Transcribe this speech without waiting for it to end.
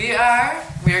we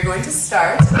are going to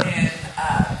start in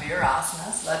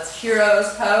Virasana. So that's hero's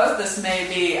pose. This may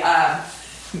be,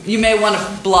 you may want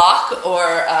a block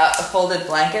or a folded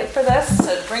blanket for this.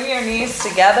 So bring your knees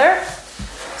together.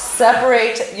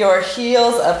 Separate your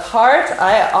heels apart.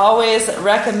 I always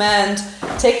recommend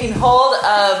taking hold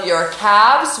of your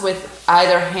calves with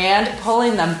either hand,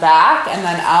 pulling them back, and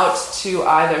then out to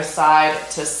either side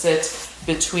to sit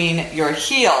between your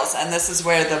heels. And this is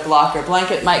where the block or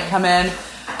blanket might come in.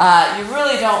 You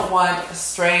really don't want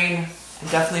strain,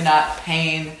 and definitely not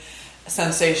pain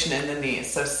sensation in the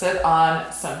knees. So sit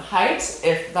on some height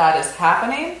if that is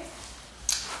happening.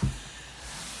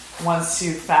 Once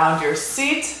you've found your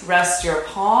seat, rest your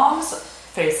palms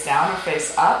face down or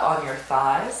face up on your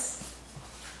thighs.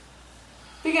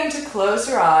 Begin to close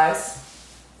your eyes.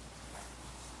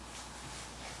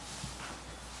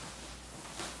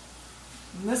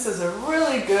 And this is a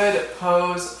really good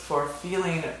pose for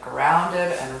feeling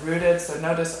grounded and rooted. So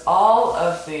notice all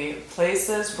of the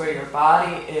places where your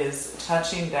body is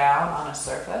touching down on a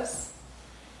surface.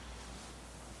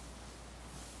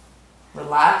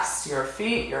 Relax your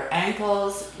feet, your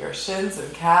ankles, your shins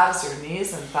and calves, your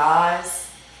knees and thighs.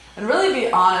 And really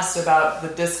be honest about the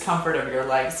discomfort of your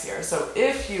legs here. So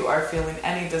if you are feeling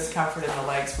any discomfort in the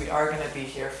legs, we are going to be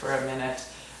here for a minute.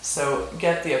 So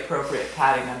get the appropriate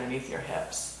padding underneath your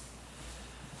hips.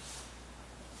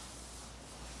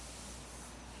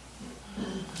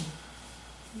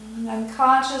 And then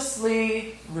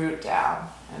consciously root down.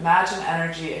 Imagine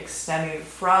energy extending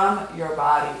from your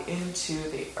body into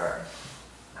the earth,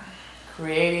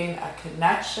 creating a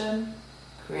connection,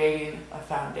 creating a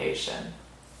foundation.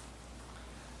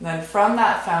 And then from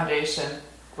that foundation,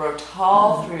 grow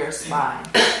tall through your spine.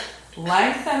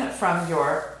 Lengthen from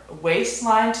your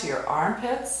waistline to your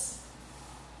armpits.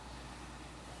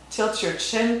 Tilt your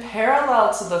chin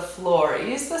parallel to the floor.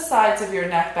 Ease the sides of your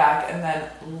neck back and then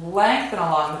lengthen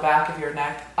along the back of your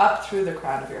neck up through the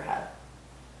crown of your head.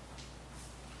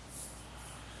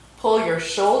 Pull your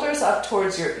shoulders up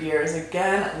towards your ears,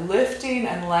 again lifting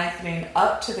and lengthening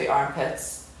up to the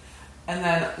armpits. And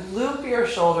then loop your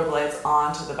shoulder blades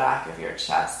onto the back of your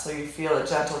chest so you feel a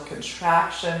gentle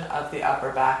contraction of the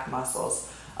upper back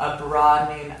muscles, a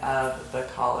broadening of the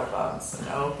collarbones, an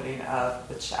opening of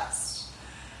the chest.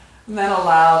 And then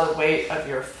allow the weight of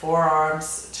your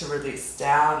forearms to release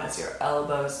down as your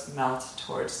elbows melt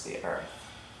towards the earth.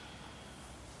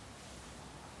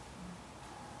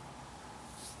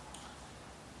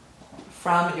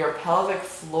 From your pelvic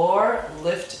floor,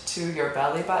 lift to your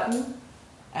belly button,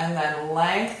 and then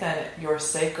lengthen your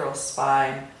sacral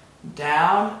spine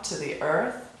down to the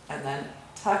earth, and then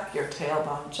tuck your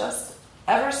tailbone just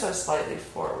ever so slightly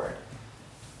forward.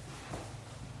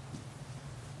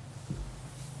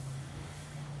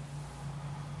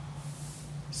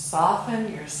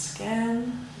 Soften your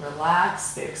skin,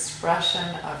 relax the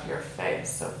expression of your face.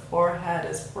 So forehead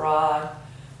is broad,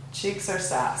 cheeks are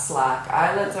slack,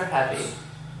 eyelids are heavy.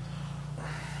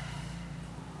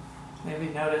 Maybe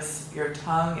notice your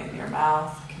tongue in your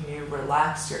mouth. Can you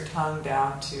relax your tongue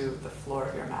down to the floor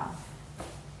of your mouth?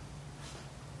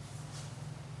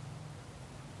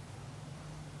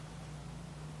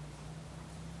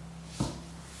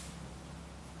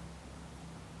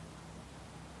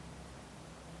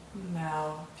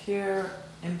 Now peer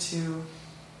into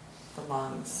the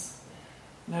lungs.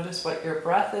 Notice what your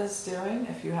breath is doing.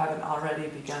 If you haven't already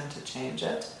begun to change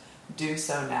it, do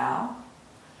so now.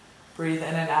 Breathe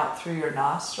in and out through your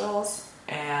nostrils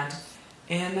and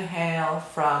inhale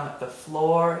from the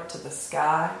floor to the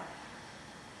sky.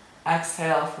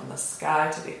 Exhale from the sky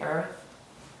to the earth.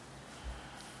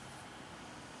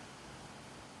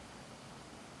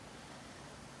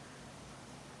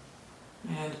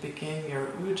 And begin your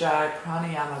Ujjayi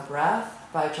Pranayama breath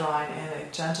by drawing in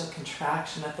a gentle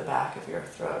contraction at the back of your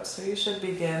throat. So you should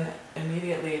begin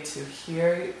immediately to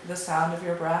hear the sound of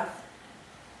your breath.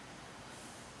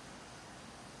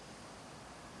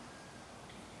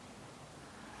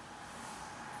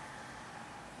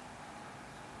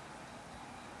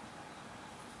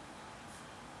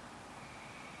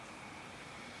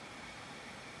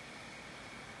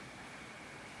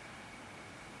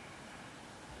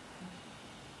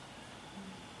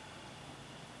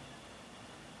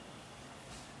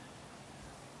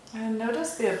 And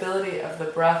notice the ability of the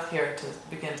breath here to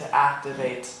begin to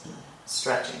activate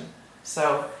stretching.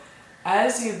 So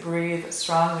as you breathe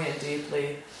strongly and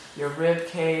deeply, your rib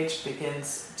cage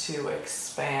begins to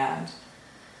expand.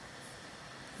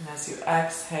 And as you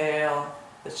exhale,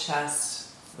 the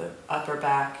chest, the upper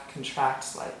back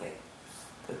contracts slightly.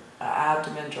 The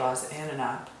abdomen draws in and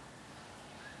up.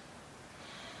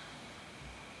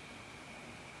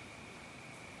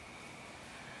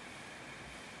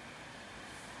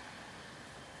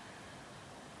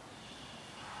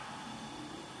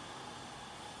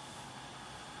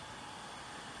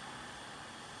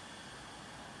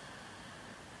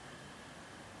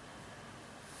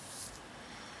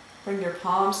 Bring your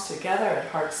palms together at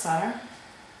heart center.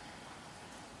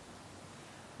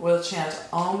 We'll chant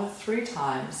Om 3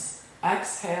 times.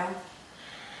 Exhale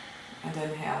and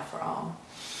inhale for Om.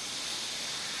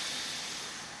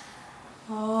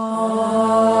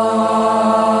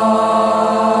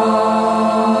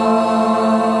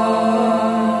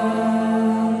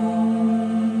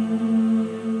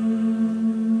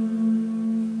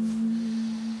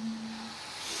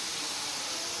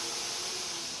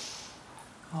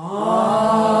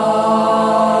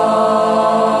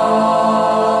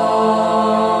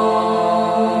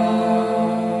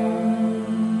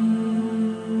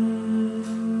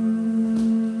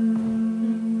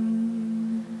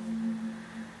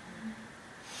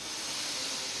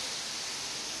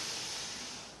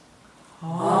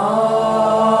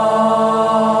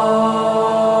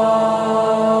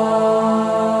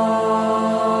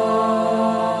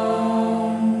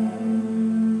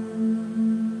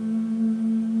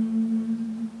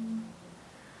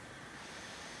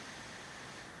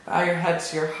 Bow your head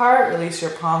to your heart, release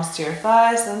your palms to your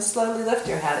thighs, then slowly lift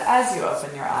your head as you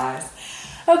open your eyes.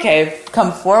 Okay,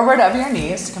 come forward of your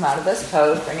knees to come out of this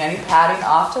pose. Bring any padding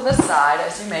off to the side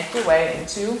as you make your way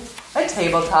into a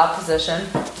tabletop position.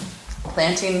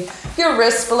 Planting your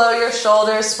wrists below your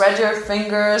shoulders, spread your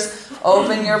fingers,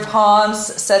 open your palms,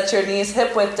 set your knees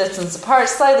hip-width distance apart,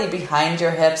 slightly behind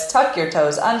your hips, tuck your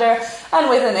toes under, and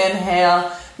with an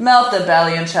inhale, melt the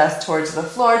belly and chest towards the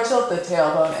floor, tilt the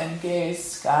tailbone and gaze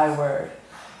skyward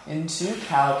into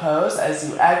cow pose. As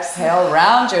you exhale,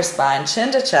 round your spine,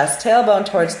 chin to chest, tailbone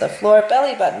towards the floor,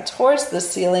 belly button towards the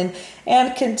ceiling,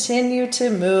 and continue to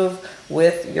move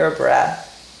with your breath.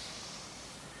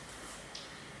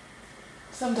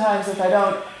 Sometimes if I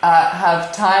don't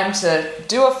have time to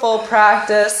do a full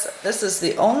practice, this is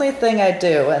the only thing I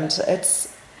do, and it's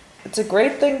a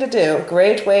great thing to do,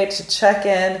 great way to check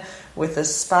in with the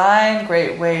spine,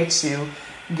 great way to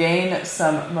gain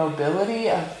some mobility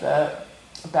of the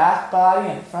back body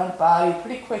and front body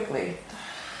pretty quickly.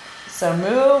 So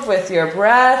move with your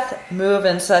breath, move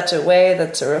in such a way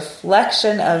that's a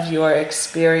reflection of your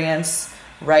experience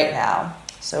right now.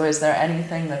 So is there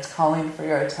anything that's calling for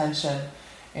your attention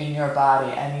in your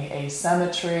body? Any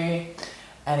asymmetry,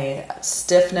 any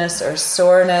stiffness or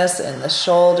soreness in the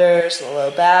shoulders, the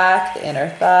low back, the inner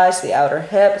thighs, the outer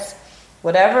hips?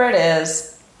 Whatever it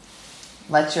is,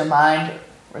 let your mind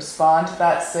respond to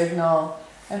that signal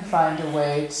and find a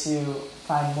way to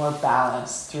find more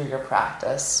balance through your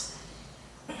practice.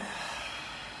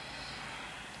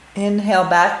 Inhale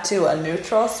back to a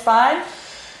neutral spine.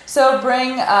 So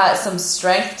bring some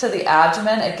strength to the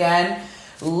abdomen. Again,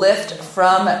 lift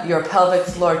from your pelvic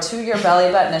floor to your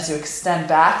belly button as you extend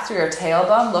back through your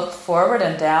tailbone. Look forward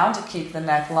and down to keep the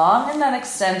neck long, and then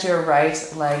extend your right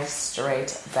leg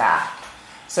straight back.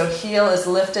 So heel is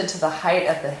lifted to the height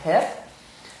of the hip.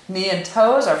 Knee and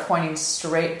toes are pointing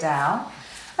straight down.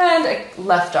 And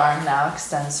left arm now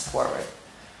extends forward.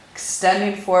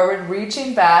 Extending forward,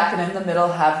 reaching back, and in the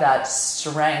middle have that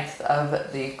strength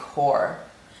of the core.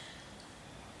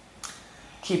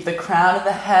 Keep the crown of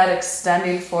the head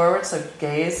extending forward, so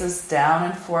gaze is down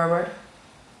and forward.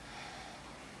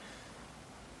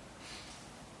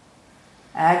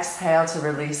 Exhale to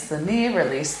release the knee,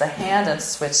 release the hand, and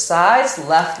switch sides.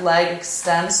 Left leg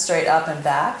extends straight up and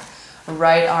back.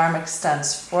 Right arm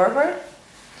extends forward.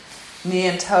 Knee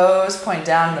and toes point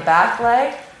down the back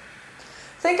leg.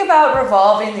 Think about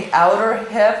revolving the outer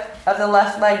hip of the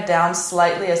left leg down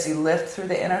slightly as you lift through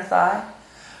the inner thigh.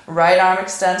 Right arm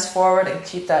extends forward, and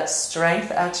keep that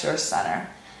strength at your center.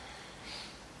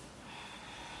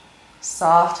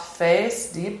 Soft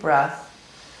face, deep breath.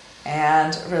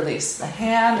 And release the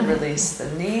hand, release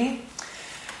the knee.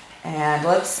 And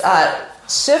let's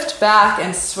shift back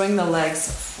and swing the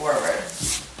legs forward.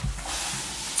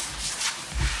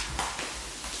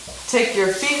 Take your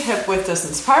feet hip-width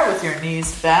distance apart with your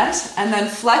knees bent, and then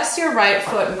flex your right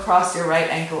foot and cross your right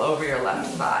ankle over your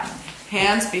left thigh.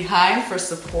 Hands behind for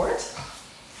support.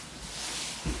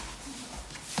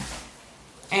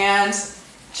 And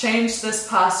change this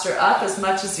posture up as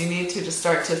much as you need to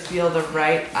start to feel the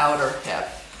right outer hip.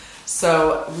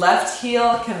 So left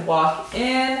heel can walk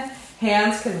in,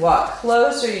 hands can walk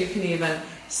closer, you can even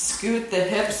scoot the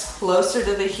hips closer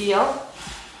to the heel.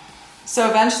 So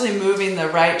eventually moving the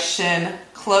right shin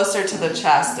closer to the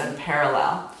chest and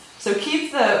parallel. So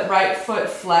keep the right foot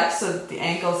flexed so that the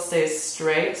ankle stays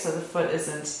straight, so the foot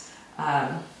isn't,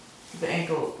 the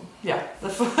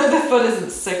foot isn't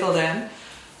sickled in.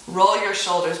 Roll your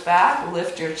shoulders back,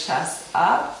 lift your chest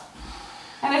up.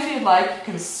 And if you'd like, you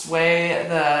can sway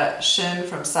the shin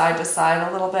from side to side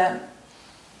a little bit.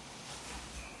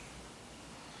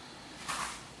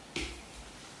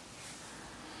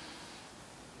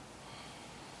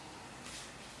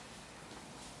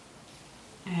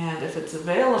 if it's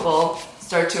available,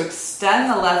 start to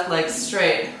extend the left leg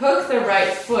straight. Hook the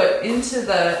right foot into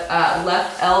the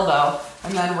left elbow,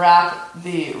 and then wrap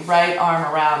the right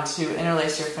arm around to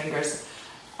interlace your fingers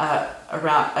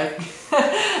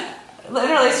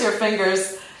interlace your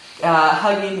fingers,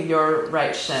 hugging your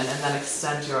right shin, and then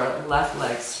extend your left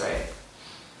leg straight.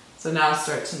 So now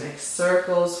start to make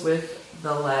circles with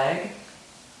the leg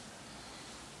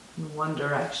in one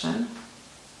direction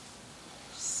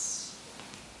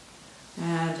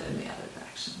and in the other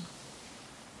direction.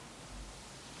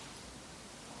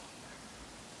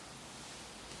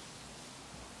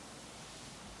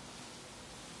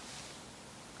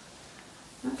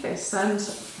 Okay, send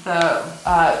the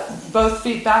both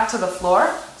feet back to the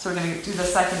floor. So we're going to do the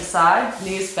second side,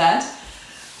 knees bent.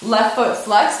 Left foot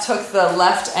flexed, hook the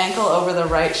left ankle over the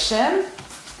right shin.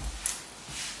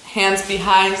 Hands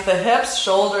behind the hips,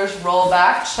 shoulders roll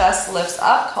back, chest lifts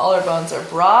up, collarbones are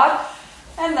broad.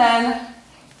 And then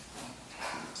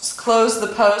just close the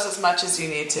pose as much as you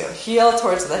need to. Heel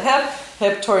towards the hip,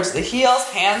 hip towards the heels,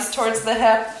 hands towards the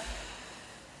hip.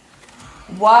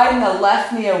 Widen the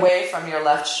left knee away from your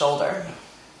left shoulder.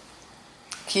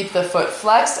 Keep the foot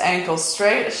flexed, ankles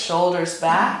straight, shoulders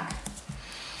back.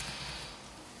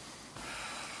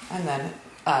 And then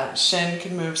shin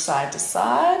can move side to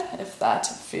side if that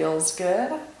feels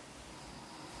good.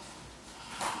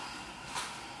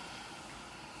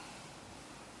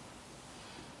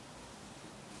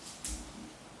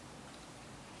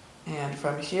 And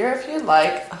from here, if you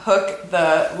like, hook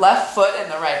the left foot in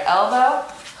the right elbow,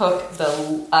 hook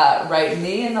the right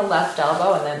knee in the left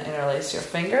elbow, and then interlace your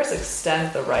fingers.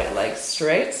 Extend the right leg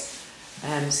straight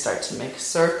and start to make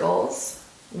circles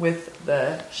with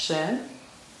the shin.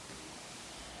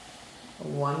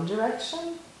 One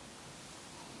direction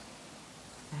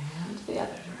and the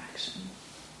other direction.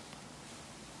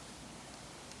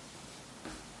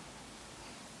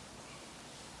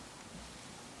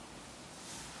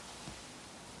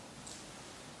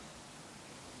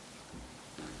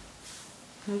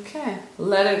 Okay,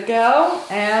 let it go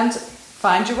and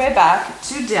find your way back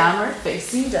to downward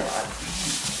facing dog.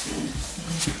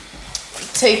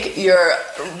 Take your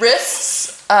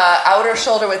wrists outer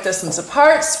shoulder width distance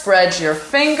apart, spread your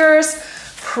fingers,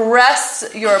 press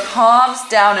your palms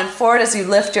down and forward as you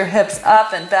lift your hips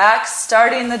up and back,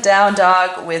 starting the down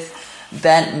dog with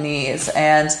bent knees.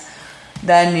 And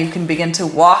then you can begin to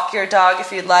walk your dog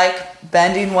if you'd like,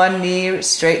 bending one knee,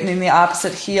 straightening the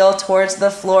opposite heel towards the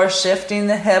floor, shifting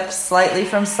the hips slightly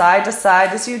from side to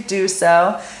side as you do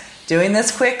so. Doing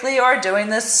this quickly or doing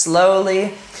this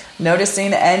slowly,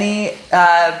 noticing any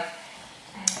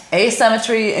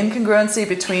asymmetry, incongruency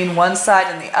between one side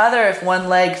and the other. If one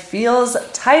leg feels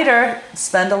tighter,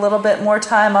 spend a little bit more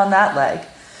time on that leg.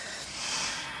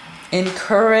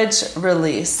 Encourage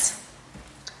release.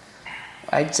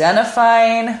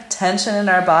 Identifying tension in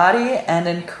our body and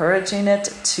encouraging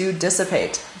it to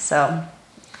dissipate. So,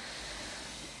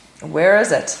 where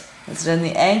is it? Is it in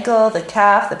the ankle, the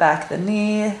calf, the back of the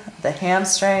knee, the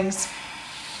hamstrings?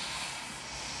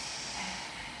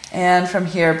 And from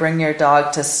here, bring your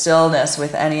dog to stillness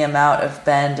with any amount of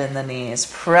bend in the knees.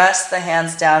 Press the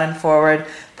hands down and forward.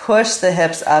 Push the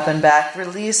hips up and back.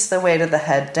 Release the weight of the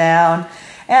head down.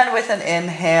 And with an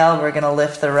inhale, we're going to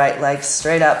lift the right leg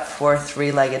straight up for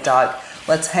three-legged dog.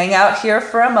 Let's hang out here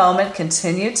for a moment.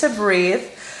 Continue to breathe.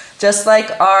 Just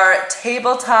like our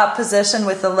tabletop position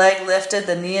with the leg lifted,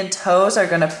 the knee and toes are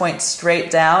going to point straight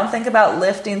down. Think about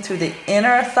lifting through the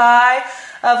inner thigh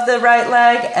of the right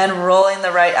leg and rolling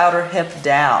the right outer hip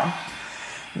down.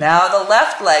 Now the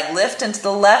left leg, lift into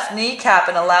the left kneecap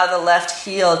and allow the left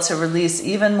heel to release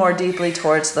even more deeply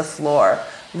towards the floor.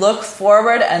 Look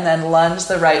forward and then lunge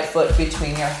the right foot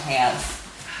between your hands.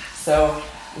 So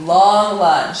long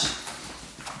lunge.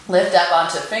 Lift up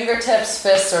onto fingertips,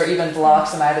 fists, or even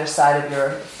blocks on either side of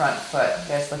your front foot. You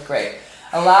guys look great.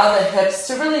 Allow the hips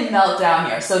to really melt down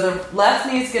here. So the left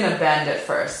knee is going to bend at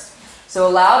first. So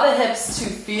allow the hips to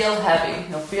feel heavy.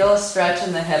 You'll feel a stretch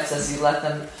in the hips as you let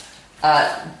them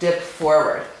dip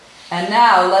forward. And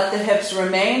now let the hips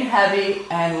remain heavy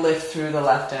and lift through the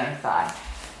left inner thigh.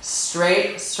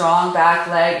 Straight, strong back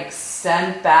leg.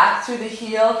 Extend back through the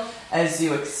heel as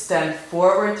you extend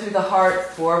forward through the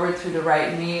heart, forward through the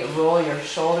right knee. Roll your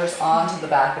shoulders onto the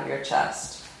back of your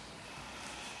chest.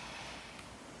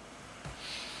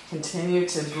 Continue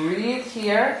to breathe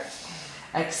here.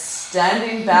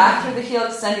 Extending back through the heel,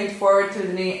 extending forward through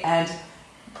the knee, and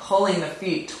pulling the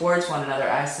feet towards one another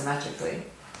isometrically.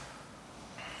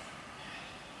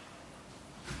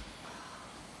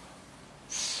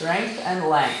 Strength and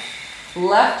length.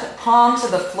 Left palm to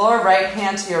the floor, right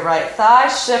hand to your right thigh.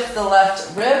 Shift the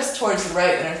left ribs towards the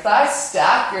right inner thigh.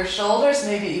 Stack your shoulders,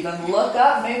 maybe even look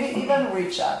up, maybe even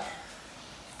reach up.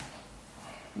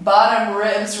 Bottom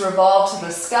ribs revolve to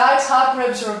the sky, top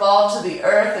ribs revolve to the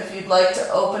earth if you'd like to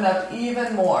open up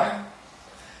even more.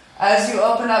 As you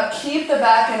open up, keep the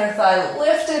back inner thigh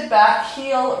lifted, back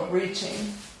heel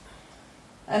reaching.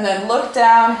 And then look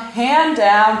down, hand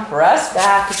down, press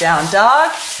back, down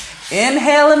dog.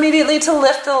 Inhale immediately to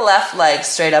lift the left leg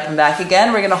straight up and back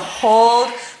again. We're going to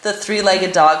hold the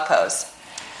three-legged dog pose.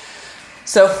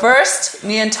 So first,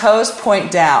 knee and toes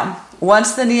point down.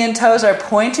 Once the knee and toes are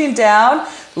pointing down,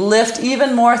 lift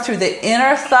even more through the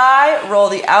inner thigh, roll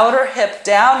the outer hip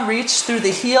down, reach through the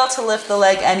heel to lift the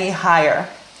leg any higher.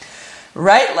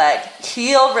 Right leg,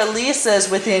 heel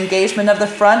releases with the engagement of the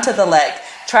front of the leg.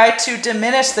 Try to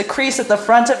diminish the crease at the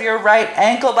front of your right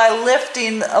ankle by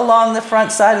lifting along the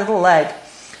front side of the leg.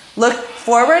 Look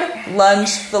forward,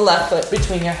 lunge the left foot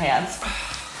between your hands.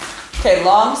 Okay,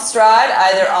 long stride,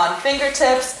 either on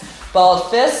fingertips, balled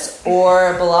fists,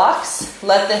 or blocks.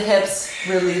 Let the hips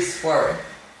release forward.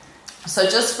 So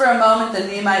just for a moment, the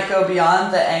knee might go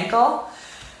beyond the ankle.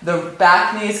 The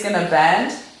back knee is going to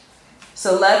bend.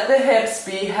 So let the hips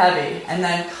be heavy. And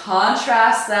then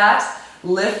contrast that,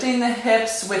 lifting the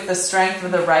hips with the strength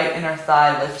of the right inner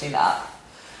thigh lifting up.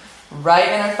 Right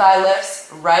inner thigh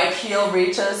lifts, right heel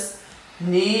reaches,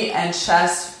 knee and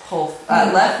chest pull,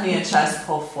 left knee and chest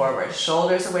pull forward.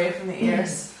 Shoulders away from the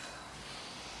ears.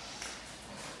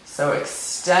 So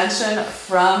extension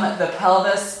from the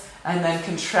pelvis and then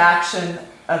contraction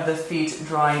of the feet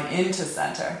drawing into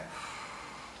center.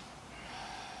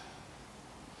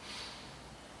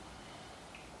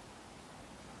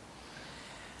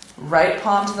 Right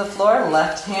palm to the floor,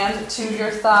 left hand to your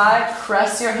thigh.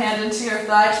 Press your hand into your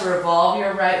thigh to revolve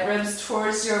your right ribs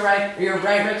towards your right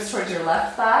ribs towards your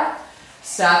left thigh.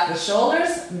 Stack the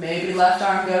shoulders, maybe left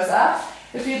arm goes up.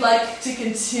 If you'd like to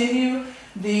continue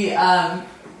the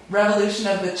revolution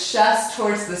of the chest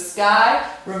towards the sky,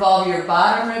 revolve your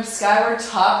bottom ribs skyward,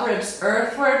 top ribs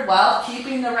earthward, while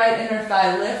keeping the right inner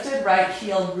thigh lifted, right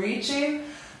heel reaching.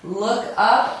 Look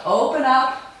up, open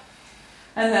up,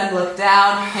 and then look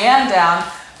down, hand down,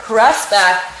 press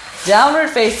back, downward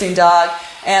facing dog,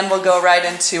 and we'll go right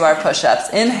into our push-ups.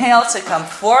 Inhale to come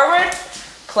forward,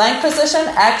 plank position.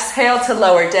 Exhale to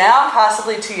lower down,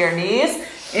 possibly to your knees.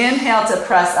 Inhale to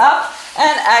press up,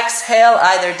 and exhale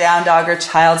either down dog or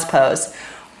child's pose.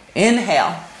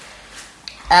 Inhale,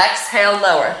 exhale,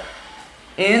 lower.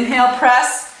 Inhale,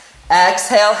 press.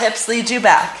 Exhale, hips lead you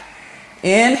back.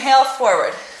 Inhale,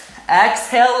 forward.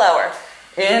 Exhale, lower.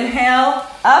 Inhale,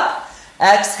 up.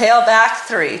 Exhale, back.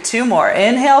 3. 2 more.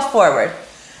 Inhale, forward.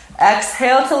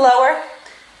 Exhale to lower.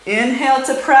 Inhale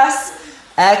to press.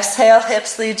 Exhale,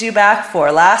 hips lead you back.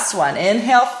 4. Last one.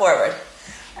 Inhale, forward.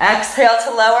 Exhale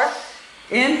to lower.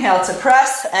 Inhale to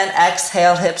press. And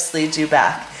exhale, hips lead you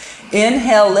back.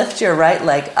 Inhale, lift your right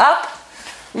leg up.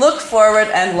 Look forward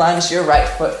and lunge your right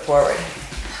foot forward.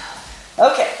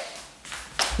 Okay.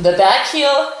 The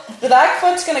back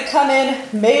foot's going to come in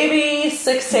maybe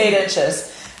 6 to 8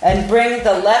 inches and bring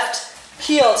the left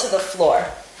heel to the floor.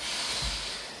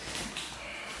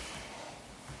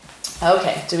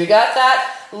 Okay, do we got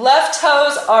that? Left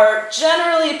toes are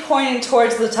generally pointing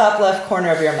towards the top left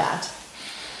corner of your mat.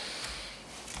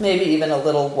 Maybe even a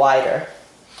little wider.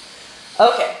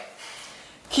 Okay,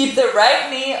 keep the right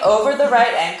knee over the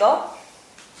right ankle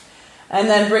and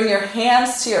then bring your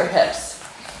hands to your hips.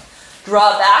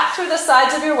 Draw back through the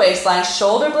sides of your waistline,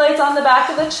 shoulder blades on the back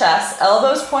of the chest,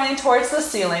 elbows pointing towards the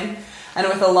ceiling, and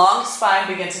with a long spine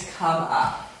begin to come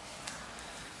up.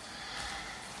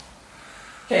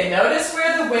 Okay, notice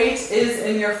where the weight is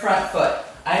in your front foot.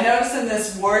 I notice in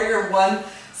this Warrior One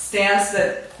stance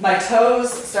that my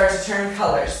toes start to turn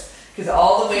colors because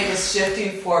all the weight is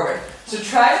shifting forward. So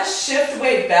try to shift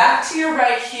weight back to your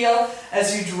right heel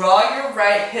as you draw your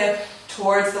right hip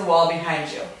towards the wall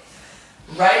behind you.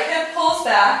 Right hip pulls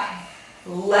back,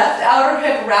 left outer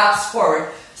hip wraps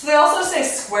forward. So they also say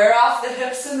square off the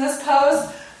hips in this pose.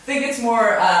 I think it's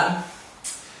more,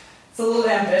 it's a little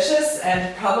ambitious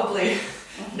and probably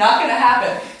not going to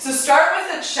happen. So start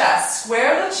with the chest.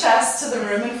 Square the chest to the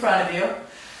room in front of you.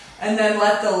 And then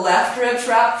let the left ribs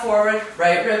wrap forward,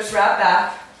 right ribs wrap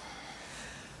back.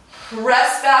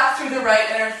 Press back through the right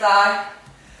inner thigh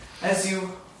as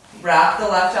you wrap the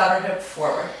left outer hip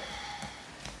forward.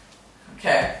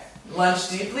 Okay, lunge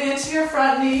deeply into your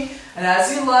front knee, and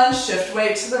as you lunge, shift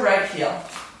weight to the right heel.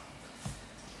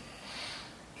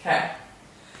 Okay,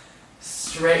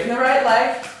 straighten the right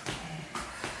leg,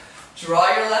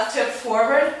 draw your left hip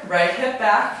forward, right hip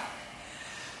back.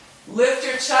 Lift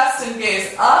your chest and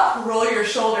gaze up, roll your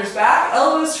shoulders back,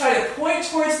 elbows try to point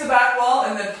towards the back wall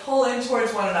and then pull in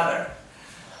towards one another.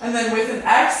 And then with an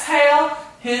exhale,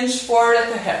 hinge forward at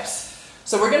the hips.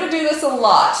 So we're going to do this a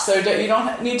lot, so you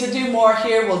don't need to do more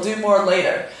here, we'll do more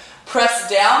later. Press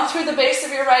down through the base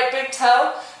of your right big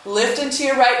toe, lift into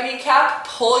your right kneecap,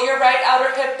 pull your right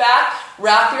outer hip back,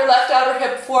 wrap your left outer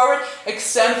hip forward,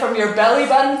 extend from your belly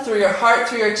button through your heart,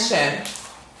 through your chin.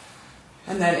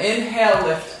 And then inhale,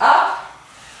 lift up,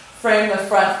 frame the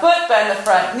front foot, bend the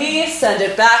front knee, send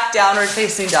it back, downward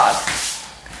facing dog.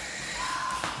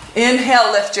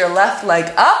 Inhale, lift your left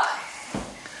leg up,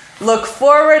 look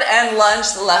forward and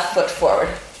lunge the left foot forward.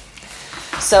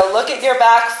 So look at your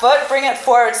back foot, bring it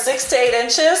forward 6 to 8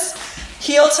 inches,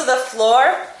 heel to the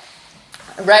floor,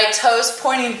 right toes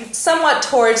pointing somewhat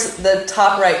towards the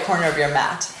top right corner of your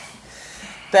mat.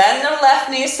 Bend the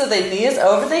left knee so the knee is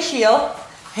over the heel,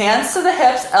 hands to the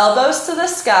hips, elbows to the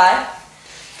sky.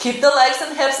 Keep the legs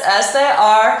and hips as they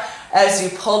are as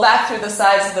you pull back through the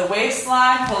sides of the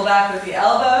waistline, pull back with the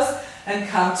elbows, and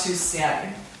come to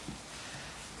standing.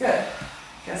 Good.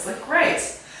 You guys look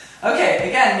great. Okay,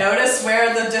 again, notice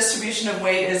where the distribution of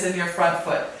weight is in your front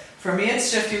foot. For me,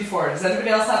 it's shifting forward. Does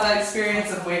anybody else have that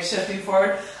experience of weight shifting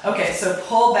forward? Okay, so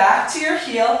pull back to your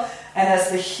heel, and as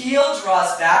the heel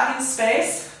draws back in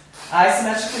space,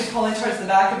 isometrically pulling towards the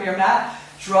back of your mat,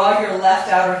 draw your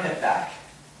left outer hip back.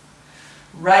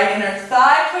 Right inner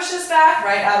thigh pushes back,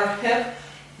 right outer hip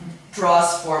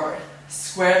draws forward.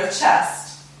 Square the chest.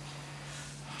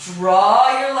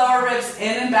 Draw your lower ribs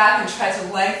in and back and try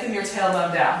to lengthen your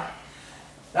tailbone down.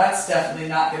 That's definitely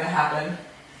not going to happen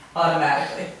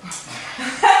automatically.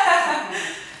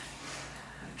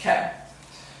 Okay.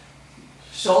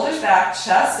 Shoulders back,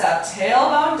 chest up,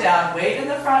 tailbone down, weight in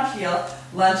the front heel.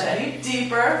 Lunge any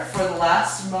deeper for the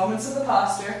last moments of the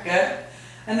posture. Good.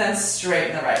 And then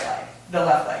straighten the right leg, the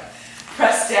left leg.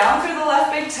 Press down through the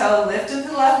left big toe, lift into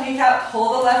the left kneecap,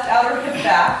 pull the left outer hip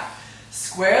back.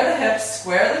 Square the hips,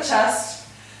 square the chest,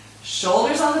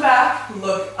 shoulders on the back,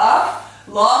 look up,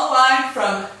 long line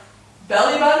from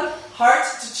belly button, heart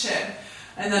to chin.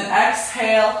 And then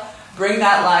exhale, bring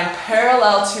that line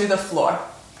parallel to the floor.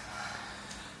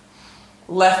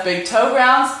 Left big toe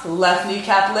grounds, left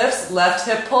kneecap lifts, left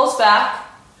hip pulls back,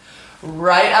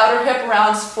 right outer hip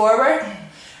rounds forward,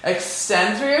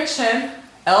 extend through your chin,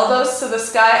 elbows to the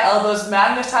sky, elbows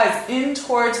magnetize in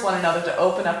towards one another to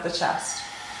open up the chest.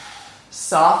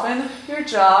 Soften your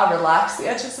jaw, relax the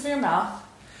edges of your mouth.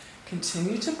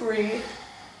 Continue to breathe.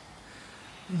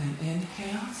 And then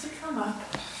inhale to come up.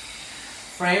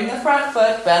 Frame the front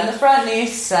foot, bend the front knee,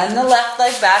 send the left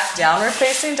leg back, downward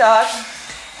facing dog.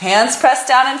 Hands press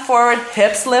down and forward,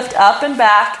 hips lift up and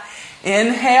back.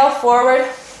 Inhale forward,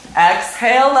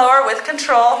 exhale lower with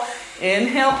control.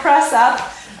 Inhale press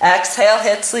up, exhale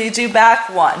hips lead you back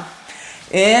 1.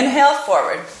 Inhale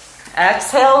forward,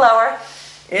 exhale lower.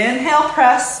 Inhale,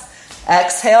 press,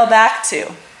 exhale back 2.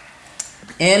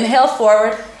 Inhale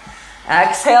forward,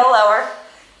 exhale lower.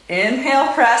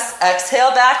 Inhale, press,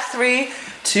 exhale back 3.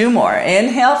 2 more.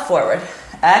 Inhale forward,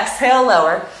 exhale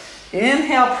lower.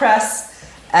 Inhale, press,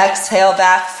 exhale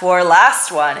back 4.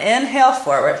 Last one. Inhale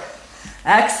forward,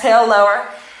 exhale lower.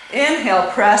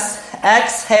 Inhale, press,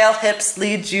 exhale, hips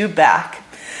lead you back.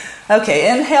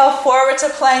 Okay, inhale forward to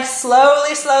plank.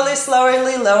 Slowly, slowly,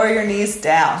 slowly lower your knees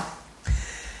down.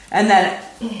 And then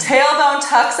tailbone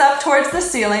tucks up towards the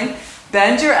ceiling.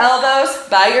 Bend your elbows,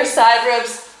 bow your side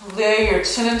ribs, lay your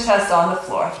chin and chest on the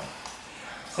floor.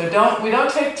 So we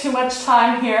don't take too much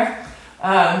time here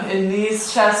in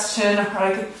knees, chest, chin,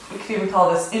 or we could even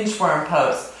call this inchworm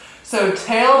pose. So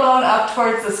tailbone up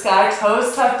towards the sky,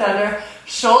 toes tucked under,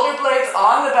 shoulder blades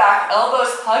on the back,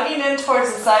 elbows hugging in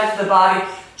towards the sides of the body,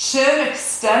 chin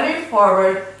extending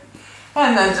forward,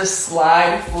 and then just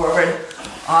slide forward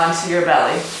onto your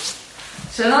belly.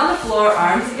 Chin on the floor,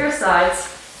 arms at your sides.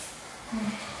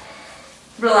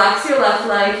 Relax your left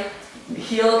leg.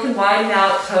 Heel can widen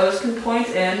out, toes can point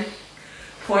in.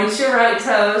 Point your right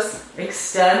toes.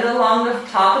 Extend along the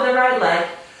top of the right leg.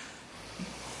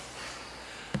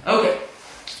 Okay.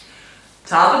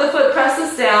 Top of the foot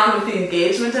presses down with the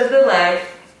engagement of the leg,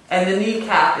 and the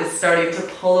kneecap is starting to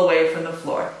pull away from the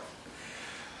floor.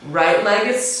 Right leg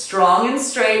is strong and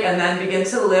straight, and then begin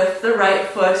to lift the right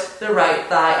foot, the right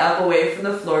thigh up away from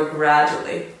the floor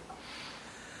gradually.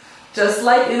 Just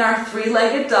like in our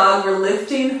three-legged dog, we're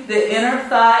lifting the inner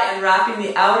thigh and wrapping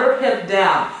the outer hip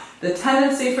down. The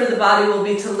tendency for the body will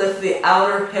be to lift the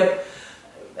outer hip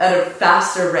at a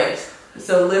faster rate.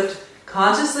 So lift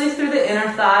consciously through the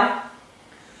inner thigh,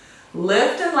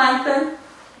 lift and lengthen,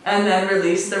 and then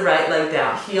release the right leg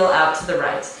down. Heel out to the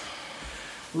right.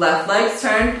 Left leg's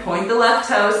turned, point the left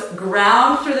toes,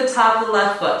 ground through the top of the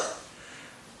left foot.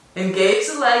 Engage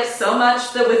the leg so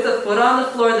much that with the foot on the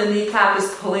floor, the kneecap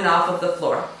is pulling off of the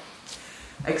floor.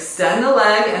 Extend the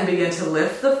leg and begin to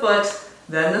lift the foot,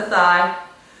 then the thigh.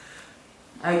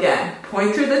 Again,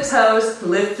 point through the toes,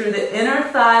 lift through the inner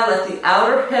thigh, let the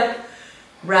outer hip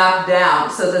wrap down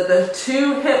so that the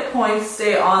two hip points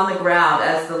stay on the ground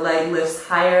as the leg lifts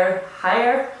higher,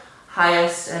 higher,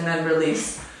 highest, and then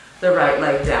release the right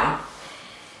leg down.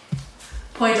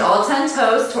 Point all 10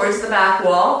 toes towards the back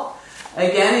wall.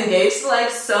 Again, engage the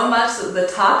legs so much that the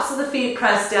tops of the feet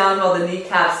press down while the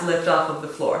kneecaps lift off of the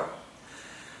floor.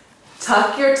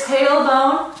 Tuck your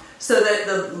tailbone so that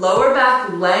the lower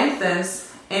back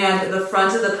lengthens and the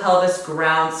front of the pelvis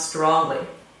grounds strongly.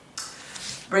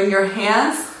 Bring your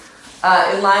hands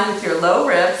in line with your low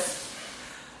ribs.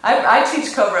 I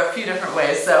teach Cobra a few different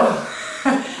ways, so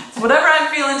it's whatever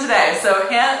I'm feeling today. So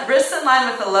wrists in line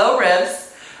with the low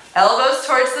ribs, elbows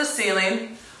towards the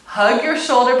ceiling. Hug your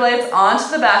shoulder blades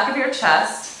onto the back of your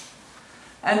chest,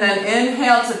 and then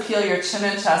inhale to peel your chin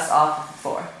and chest off of the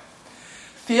floor.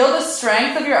 Feel the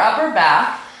strength of your upper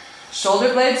back,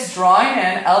 shoulder blades drawing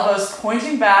in, elbows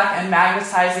pointing back and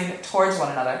magnetizing towards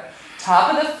one another.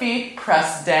 Top of the feet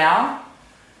press down,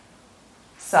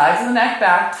 sides of the neck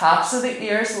back, tops of the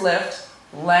ears lift,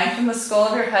 lengthen the skull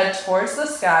of your head towards the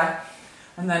sky,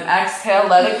 and then exhale,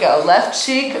 let it go. Left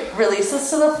cheek releases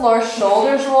to the floor,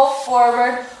 shoulders roll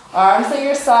forward, arms at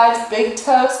your sides, big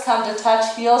toes come to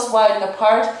touch, heels widen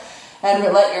apart, and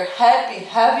let your head be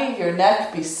heavy, your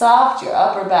neck be soft, your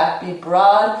upper back be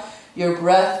broad, your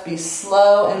breath be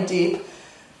slow and deep.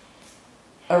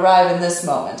 Arrive in this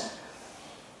moment.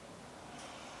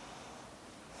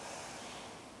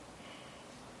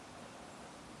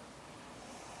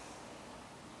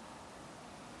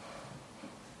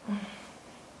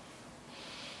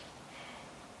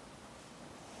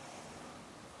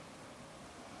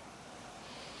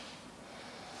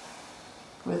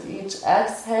 With each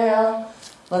exhale,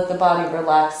 let the body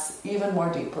relax even more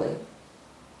deeply.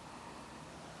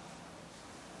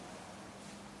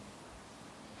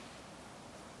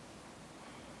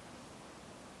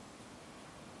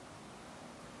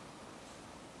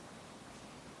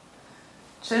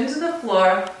 Chin to the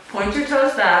floor, point your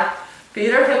toes back,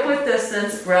 feet are hip width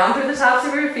distance, ground through the tops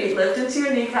of your feet, lift into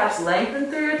your kneecaps, lengthen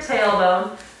through your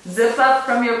tailbone, zip up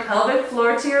from your pelvic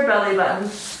floor to your belly button,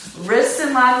 wrists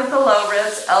in line with the low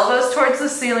ribs, elbows towards the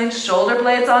ceiling, shoulder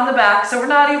blades on the back. So we're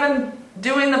not even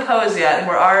doing the pose yet, and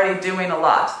we're already doing a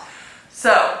lot.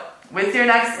 So with your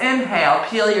next inhale,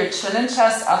 peel your chin and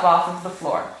chest up off of the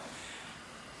floor.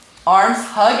 Arms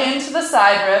hug into the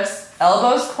side ribs,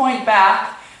 elbows point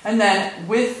back, and then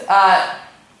with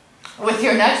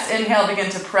your next inhale, begin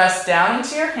to press down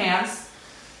into your hands.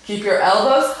 Keep your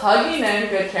elbows hugging in,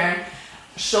 good Karen.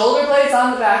 Shoulder blades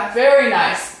on the back, very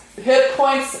nice. Hip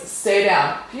points stay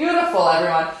down. Beautiful,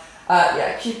 everyone.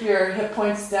 Keep your hip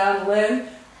points down, Lynn.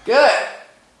 Good.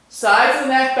 Sides of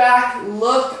the neck back,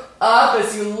 look up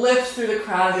as you lift through the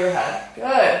crown of your head.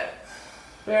 Good.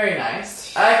 Very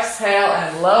nice. Exhale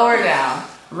and lower down.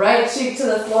 Right cheek to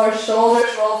the floor, shoulders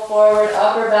roll forward,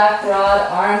 upper back broad,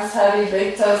 arms heavy,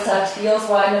 big toes touch, heels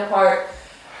widen apart,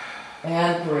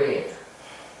 and breathe.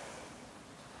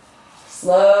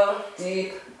 Slow,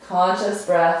 deep, conscious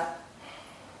breath.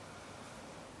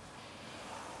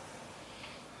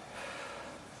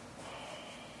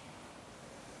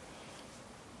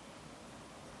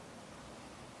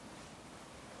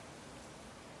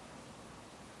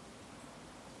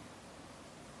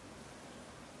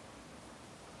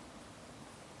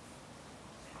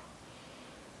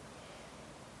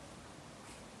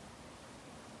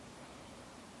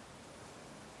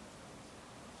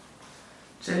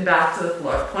 Chin back to the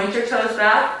floor. Point your toes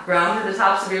back, ground through the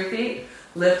tops of your feet,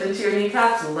 lift into your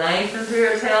kneecaps, lengthen through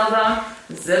your tailbone,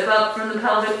 zip up from the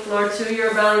pelvic floor to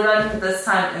your belly button. This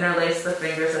time interlace the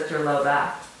fingers at your low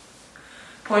back.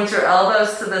 Point your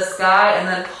elbows to the sky and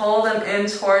then pull them in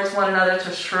towards one another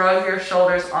to shrug your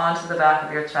shoulders onto the back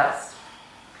of your chest.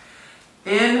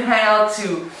 Inhale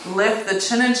to lift the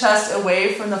chin and chest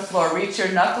away from the floor. Reach your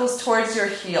knuckles towards your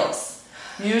heels.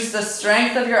 Use the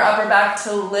strength of your upper back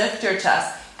to lift your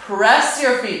chest. Press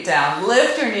your feet down.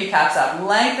 Lift your kneecaps up.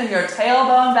 Lengthen your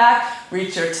tailbone back.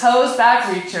 Reach your toes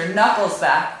back. Reach your knuckles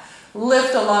back.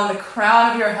 Lift along the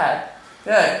crown of your head.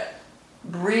 Good.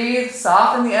 Breathe.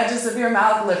 Soften the edges of your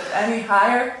mouth. Lift any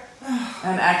higher.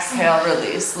 And exhale,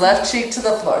 release. Left cheek to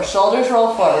the floor. Shoulders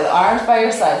roll forward. Arms by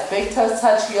your sides. Big toes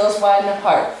touch. Heels widen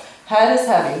apart. Head is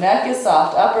heavy. Neck is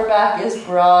soft. Upper back is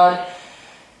broad.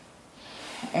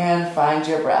 And find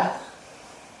your breath.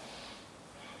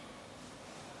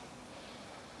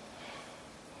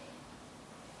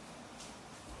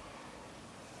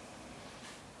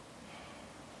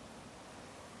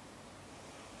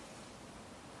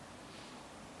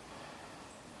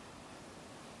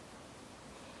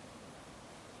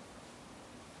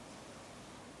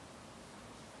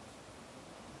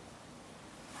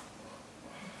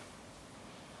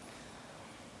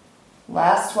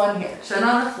 Last one here. Chin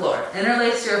on the floor.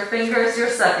 Interlace your fingers, your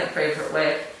second favorite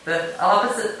way. The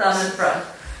opposite thumb in front.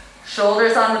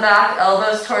 Shoulders on the back,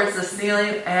 elbows towards the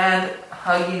ceiling, and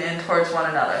hugging in towards one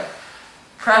another.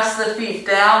 Press the feet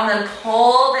down, then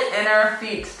pull the inner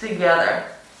feet together.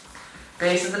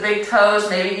 Base of the big toes,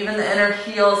 maybe even the inner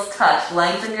heels touch.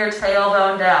 Lengthen your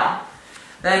tailbone down.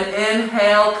 Then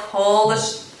inhale, pull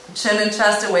the chin and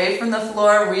chest away from the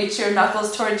floor. Reach your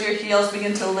knuckles towards your heels.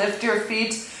 Begin to lift your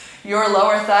feet, your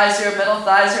lower thighs, your middle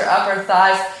thighs, your upper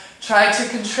thighs. Try to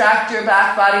contract your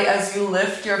back body as you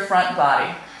lift your front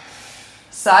body.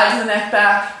 Sides of the neck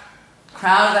back,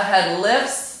 crown of the head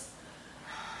lifts.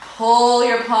 Pull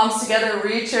your palms together,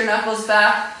 reach your knuckles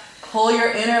back. Pull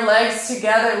your inner legs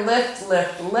together, lift,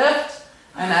 lift, lift.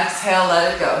 And exhale,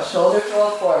 let it go. Shoulders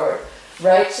roll forward.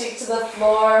 Right cheek to the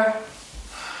floor.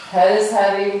 Head is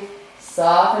heavy.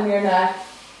 Soften your neck.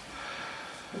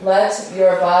 Let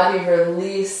your body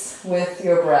release with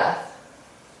your breath.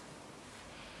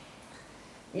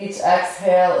 Each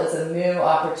exhale is a new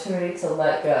opportunity to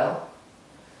let go.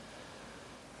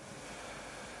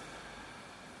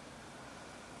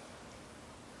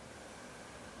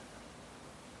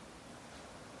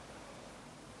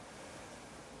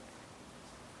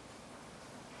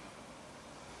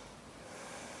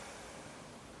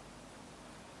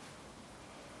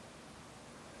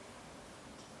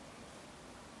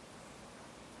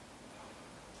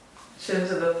 Chin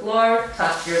to the floor,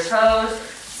 tuck your toes,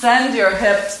 send your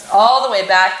hips all the way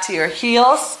back to your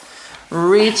heels,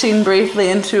 reaching briefly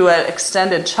into an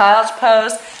extended child's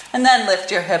pose, and then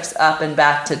lift your hips up and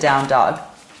back to down dog.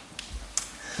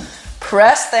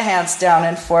 Press the hands down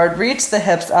and forward, reach the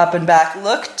hips up and back,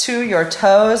 look to your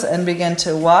toes, and begin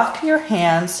to walk your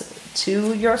hands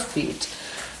to your feet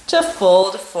to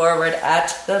fold forward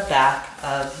at the back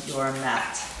of your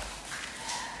mat.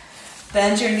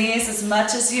 Bend your knees as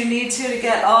much as you need to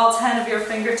get all 10 of your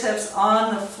fingertips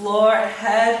on the floor.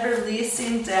 Head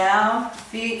releasing down.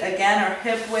 Feet again are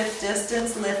hip width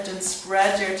distance. Lift and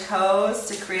spread your toes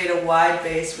to create a wide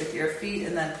base with your feet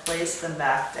and then place them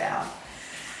back down.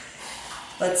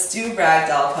 Let's do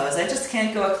ragdoll pose. I just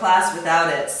can't go a class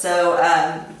without it. So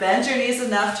bend your knees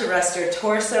enough to rest your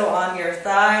torso on your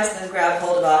thighs, then grab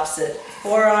hold of opposite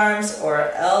forearms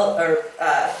or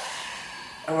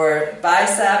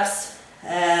biceps.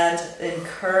 And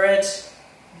encourage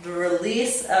the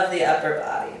release of the upper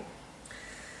body.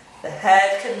 The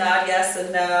head can nod yes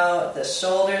and no. The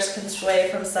shoulders can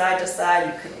sway from side to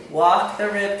side. You can walk the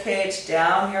rib cage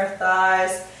down your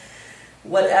thighs.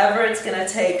 Whatever it's going to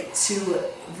take to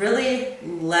really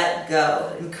let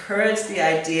go. Encourage the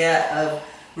idea of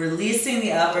releasing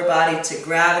the upper body to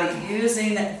gravity,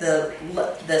 using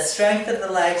the strength of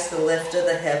the legs, the lift of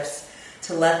the hips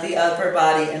to let the upper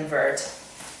body invert.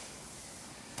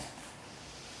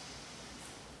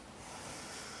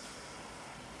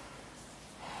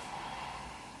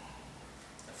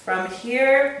 From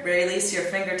here, release your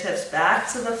fingertips back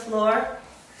to the floor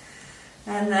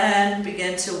and then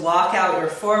begin to walk out your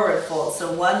forward fold.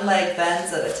 So one leg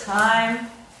bends at a time.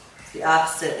 The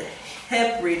opposite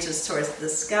hip reaches towards the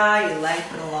sky. You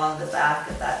lengthen along the back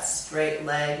of that straight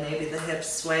leg. Maybe the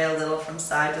hips sway a little from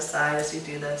side to side as you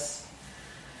do this.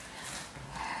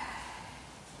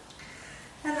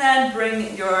 And then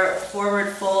bring your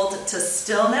forward fold to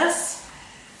stillness.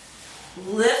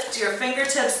 Lift your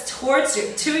fingertips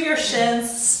to your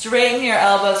shins, straighten your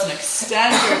elbows, and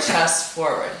extend your chest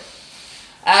forward.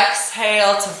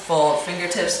 Exhale to fold.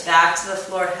 Fingertips back to the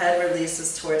floor, head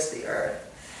releases towards the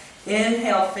earth.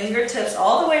 Inhale, fingertips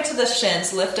all the way to the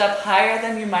shins, lift up higher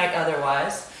than you might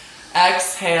otherwise.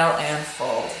 Exhale and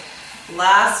fold.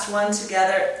 Last one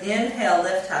together. Inhale,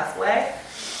 lift halfway.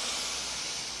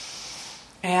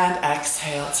 And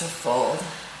exhale to fold.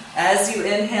 As you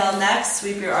inhale next,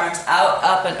 sweep your arms out,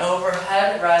 up and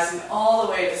overhead, rising all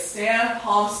the way to stand.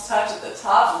 Palms touch at the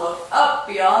top, look up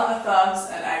beyond the thumbs,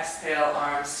 and exhale,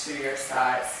 arms to your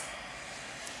sides.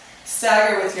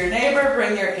 Stagger with your neighbor,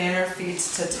 bring your inner feet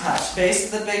to touch.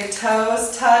 Base of the big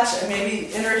toes touch, and maybe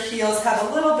inner heels have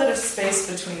a little bit of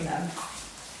space between them.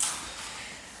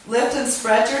 Lift and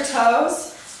spread your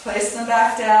toes, place them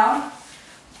back down.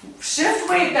 Shift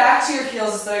weight back to your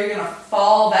heels as though you're going to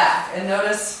fall back, and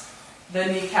notice the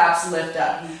kneecaps lift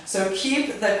up. So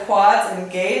keep the quads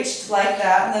engaged like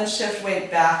that, and then shift weight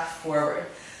back forward.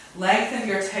 Lengthen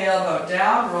your tailbone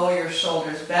down, roll your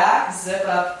shoulders back, zip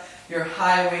up your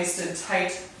high-waisted,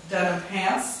 tight denim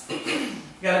pants. You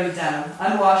gotta be denim,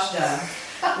 unwashed denim.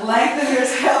 Lengthen your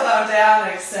tailbone down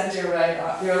and extend your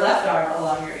left arm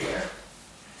along your ear.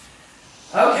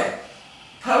 Okay.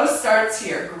 Pose starts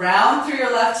here. Ground through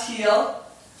your left heel.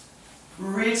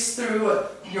 reach through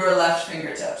your left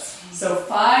fingertips. So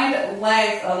find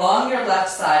length along your left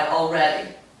side already.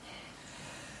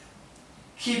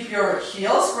 Keep your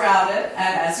heels grounded,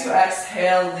 and as you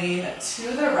exhale, lean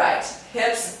to the right.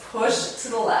 Hips push to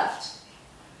the left.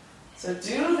 So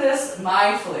do this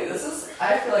mindfully.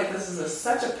 I feel like this is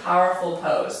such a powerful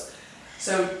pose.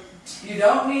 So you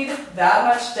don't need that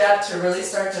much depth to really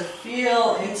start to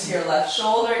feel into your left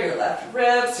shoulder, your left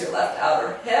ribs, your left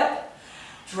outer hip.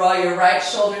 Draw your right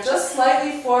shoulder just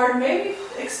slightly forward. Maybe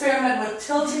experiment with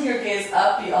tilting your gaze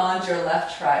up beyond your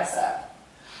left tricep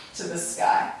to the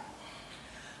sky.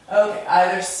 Okay,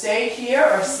 either stay here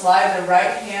or slide the right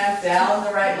hand down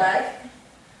the right leg.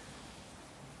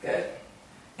 Good.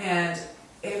 And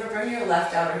Ava, bring your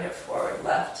left outer hip forward,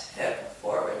 left hip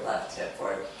forward, left hip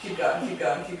forward. Keep going, keep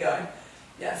going, keep going.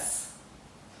 Yes.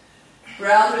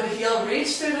 Ground through the heel,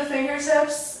 reach through the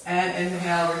fingertips, and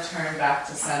inhale, return back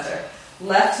to center.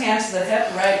 Left hand to the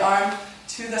hip, right arm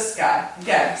to the sky.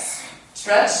 Again,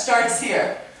 stretch starts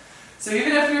here. So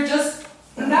even if you're just,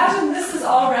 imagine this is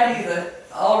already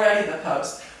the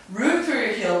pose. Root through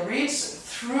your heel, reach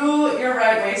through your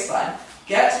right waistline.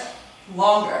 Get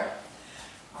longer.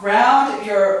 Ground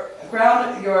your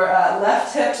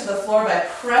left hip to the floor by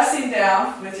pressing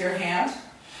down with your hand.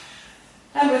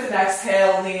 And with an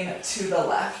exhale, lean to the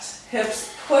left.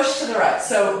 Hips push to the right.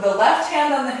 So the left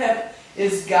hand on the hip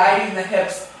is guiding the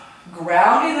hips,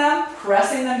 grounding them,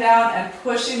 pressing them down, and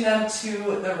pushing them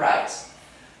to the right.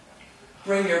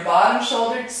 Bring your bottom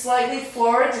shoulder slightly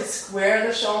forward to square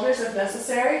the shoulders if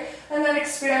necessary, and then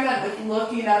experiment with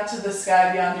looking up to the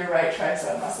sky beyond your right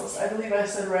tricep muscles. I believe I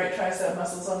said right tricep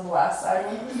muscles on the last side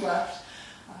when it was left.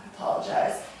 I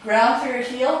apologize. Ground through your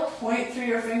heel, point through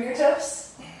your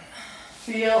fingertips.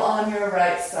 Feel on your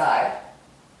right side.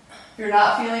 If you're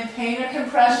not feeling pain or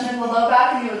compression in the low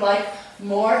back and you would like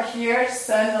more here,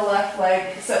 send the left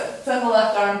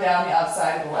arm down the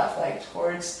outside of the left leg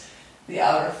towards the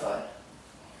outer foot.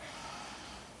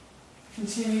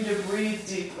 Continue to breathe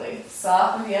deeply.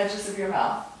 Soften the edges of your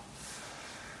mouth.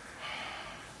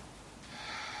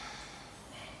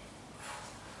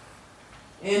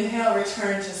 Inhale,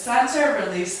 return to center,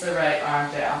 release the right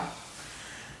arm down.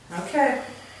 Okay.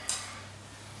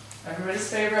 Everybody's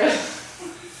favorite.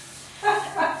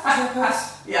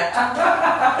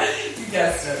 Yeah. You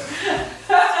guessed it.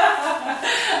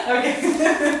 Okay.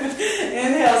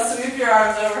 Inhale, sweep your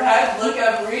arms overhead. Look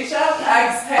up, reach up.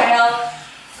 Exhale.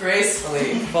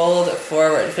 Gracefully fold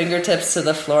forward. Fingertips to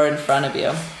the floor in front of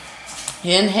you.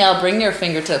 Inhale, bring your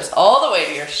fingertips all the way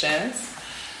to your shins.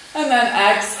 And then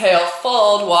exhale,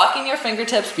 fold, walking your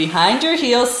fingertips behind your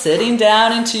heels, sitting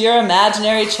down into your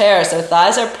imaginary chair. So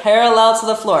thighs are parallel to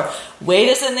the floor. Weight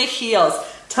is in the heels.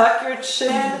 Tuck your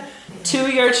chin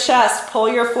to your chest. Pull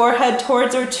your forehead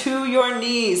towards or to your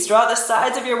knees. Draw the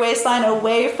sides of your waistline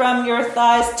away from your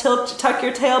thighs. Tuck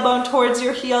your tailbone towards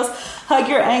your heels. Hug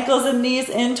your ankles and knees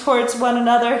in towards one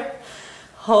another.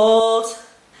 Hold.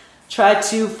 Try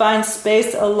to find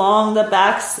space along the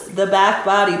back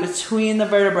body between the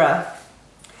vertebrae.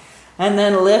 And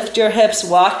then lift your hips,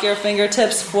 walk your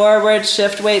fingertips forward,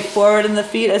 shift weight forward in the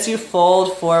feet as you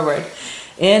fold forward.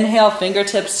 Inhale,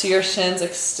 fingertips to your shins,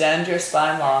 extend your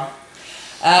spine long.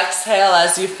 Exhale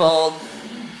as you fold.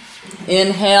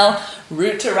 Inhale,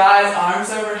 root to rise, arms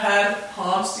overhead,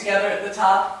 palms together at the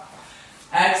top.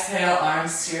 Exhale,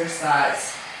 arms to your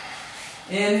sides.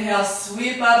 Inhale,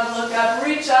 sweep up, look up,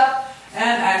 reach up,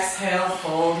 and exhale,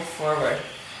 fold forward.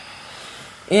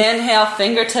 Inhale,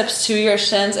 fingertips to your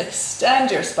shins,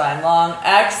 extend your spine long.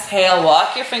 Exhale,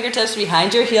 walk your fingertips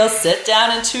behind your heels, sit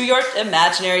down into your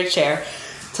imaginary chair.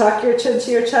 Tuck your chin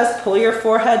to your chest, pull your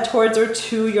forehead towards or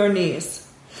to your knees.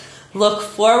 Look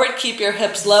forward, keep your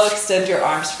hips low, extend your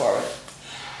arms forward.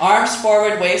 Arms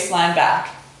forward, waistline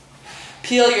back.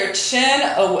 Peel your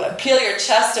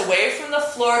chest away from the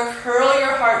floor, curl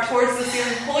your heart towards the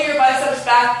ceiling, pull your biceps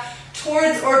back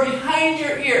towards or behind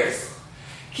your ears.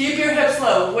 Keep your hips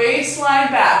low, waistline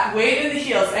back, weight in the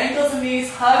heels, ankles and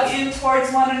knees, hug in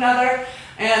towards one another,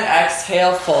 and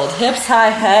exhale, fold. Hips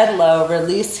high, head low,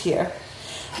 release here.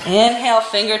 Inhale,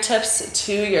 fingertips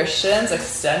to your shins,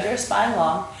 extend your spine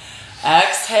long.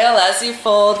 Exhale as you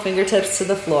fold, fingertips to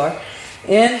the floor.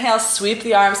 Inhale, sweep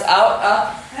the arms out,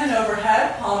 up, and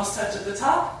overhead. Palms touch at the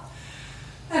top.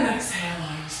 And exhale,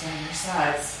 arms down your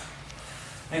sides.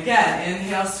 Again,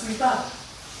 inhale, sweep up.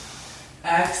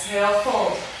 Exhale,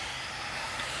 fold.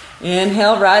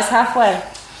 Inhale, rise halfway.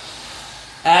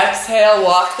 Exhale,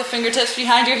 walk the fingertips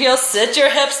behind your heels. Sit your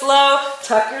hips low.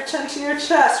 Tuck your chin to your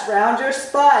chest. Round your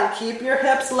spine. Keep your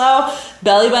hips low.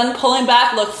 Belly button pulling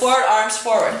back. Look forward, arms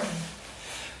forward.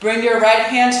 Bring your right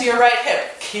hand to your right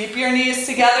hip. Keep your knees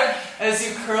together as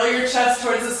you curl your chest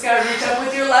towards the sky. Reach up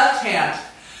with your left hand.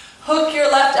 Hook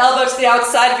your left elbow to the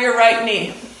outside of your right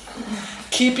knee.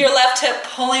 Keep your left hip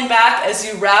pulling back as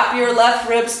you wrap your left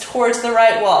ribs towards the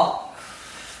right wall.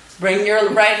 Bring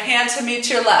your right hand to meet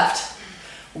your left.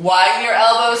 Widen your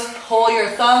elbows, pull your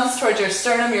thumbs towards your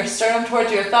sternum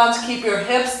towards your thumbs. Keep your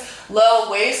hips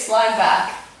low, waistline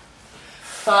back.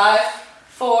 5,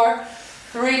 4,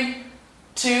 3,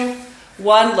 2,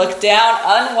 1. Look down,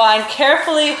 unwind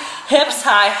carefully, hips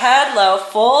high, head low,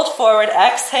 fold forward,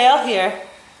 exhale here.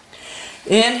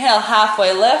 Inhale,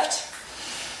 halfway lift.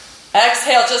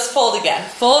 Exhale, just fold again.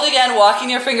 Fold again, walking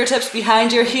your fingertips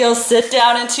behind your heels, sit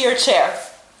down into your chair.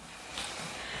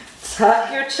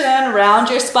 Tuck your chin, round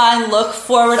your spine, look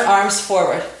forward, arms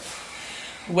forward.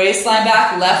 Waistline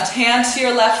back, left hand to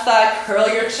your left thigh, curl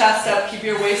your chest up, keep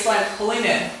your waistline pulling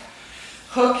in.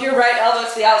 Hook your right elbow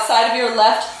to the outside of your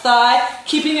left thigh,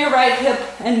 keeping your right hip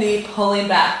and knee pulling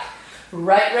back.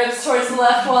 Right ribs towards the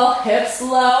left wall, hips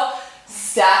low,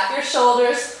 stack your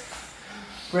shoulders,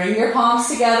 bring your palms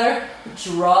together,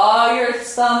 draw your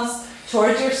thumbs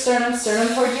towards your sternum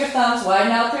towards your thumbs,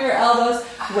 widen out through your elbows,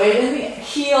 weight in the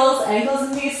heels, ankles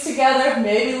and knees together,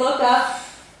 maybe look up,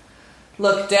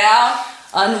 look down,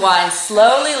 unwind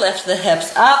slowly, lift the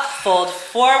hips up, fold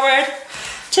forward,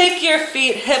 take your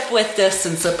feet hip-width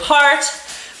distance apart,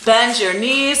 bend your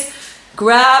knees,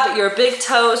 grab your big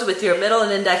toes with your middle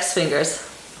and index fingers.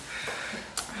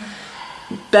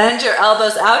 Bend your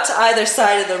elbows out to either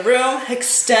side of the room,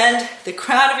 extend the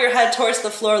crown of your head towards the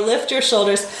floor, lift your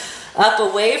shoulders up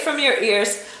away from your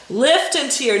ears, lift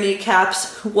into your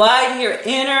kneecaps, widen your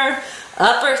inner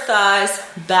upper thighs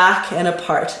back and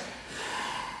apart.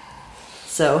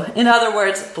 So, in other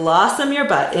words, blossom your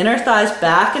butt, inner thighs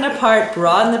back and apart,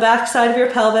 broaden the back side of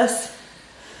your pelvis.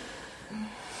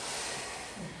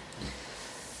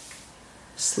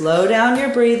 Slow down your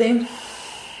breathing.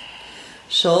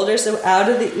 Shoulders out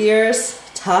of the ears,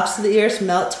 tops of the ears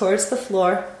melt towards the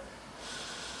floor.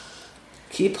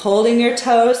 Keep holding your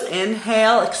toes.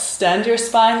 Inhale, extend your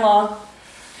spine long.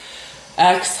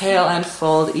 Exhale and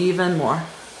fold even more.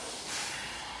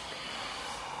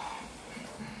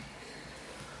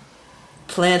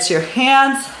 Plant your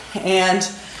hands and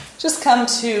just come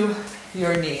to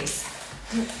your knees.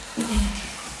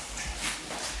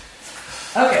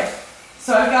 Okay,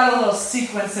 so I've got a little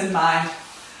sequence in mind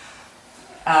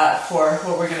for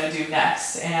what we're going to do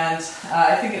next. And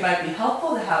I think it might be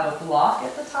helpful to have a block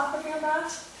at the top of your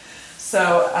mat.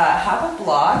 So have a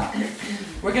block.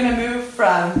 We're going to move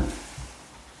from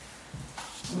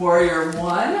Warrior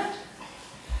 1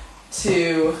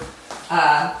 to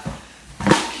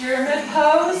pyramid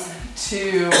pose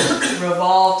to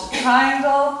revolved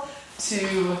triangle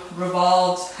to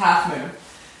revolved half moon.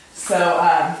 So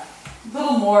a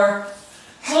little more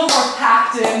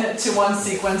packed in to one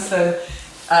sequence than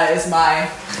is my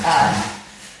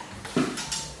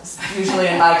usually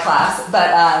in my class,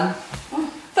 but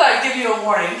thought I'd give you a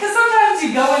warning because sometimes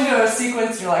you go into a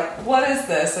sequence and you're like, what is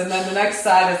this? And then the next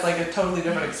side is like a totally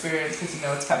different experience because you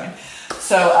know it's coming.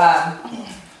 So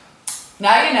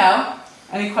now you know.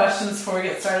 Any questions before we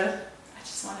get started? I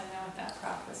just want to know what that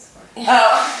prop was for.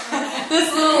 Oh, this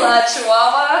little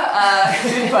chihuahua.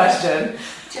 Good question.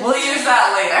 We'll use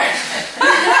that later.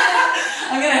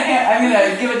 I'm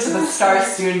gonna give it to the star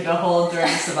student to hold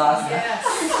during Savasana. Yes.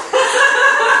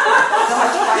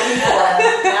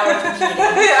 Now we're competing.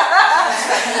 Yeah.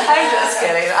 I'm just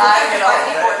kidding. I'm gonna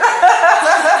hold it.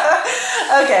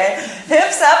 Okay,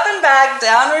 hips up and back,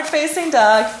 downward facing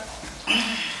dog.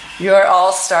 You're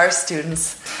all star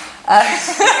students.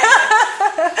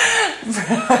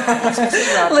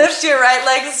 Lift your right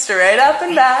leg straight up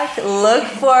and back. Look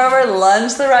forward.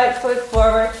 Lunge the right foot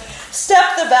forward.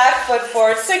 Step the back foot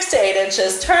forward 6 to 8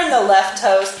 inches. Turn the left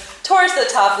toes towards the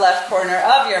top left corner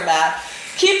of your mat.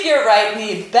 Keep your right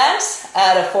knee bent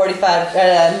at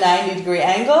a 90 degree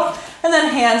angle. And then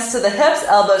hands to the hips,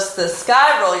 elbows to the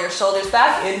sky. Roll your shoulders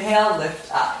back. Inhale, lift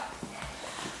up.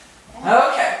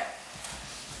 Okay.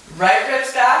 Right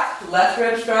ribs back, left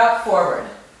ribs drop forward.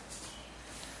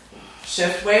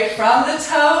 Shift weight from the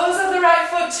toes of the right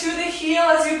foot to the heel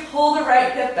as you pull the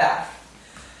right hip back.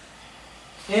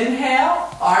 Inhale,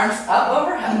 arms up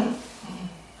overhead.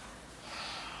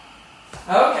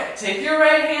 Okay, take your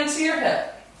right hand to your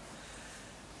hip.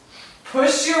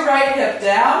 Push your right hip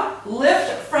down.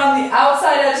 Lift from the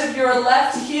outside edge of your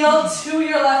left heel to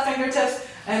your left fingertips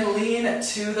and lean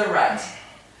to the right.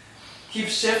 Keep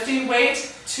shifting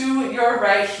weight to your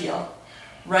right heel.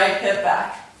 Right hip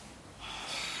back.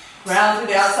 Ground through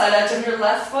the outside edge of your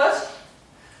left foot.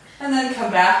 And then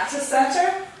come back to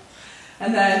center.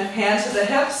 And then hand to the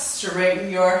hips,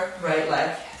 straighten your right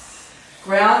leg.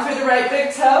 Ground through the right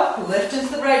big toe, lift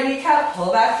into the right kneecap,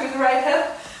 pull back through the right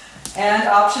hip. And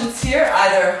options here,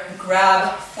 either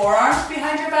grab forearms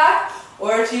behind your back,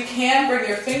 or if you can, bring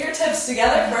your fingertips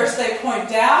together. First they point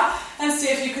down, and see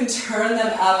if you can turn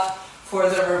them up for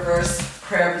the reverse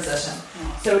prayer position.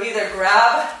 So either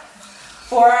grab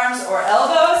forearms or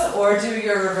elbows, or do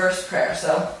your reverse prayer.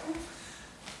 So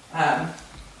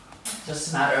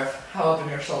just a matter of how open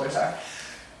your shoulders are.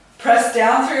 Press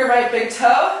down through your right big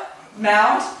toe,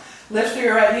 mound, lift through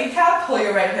your right kneecap, pull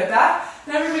your right hip back,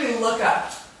 and everybody look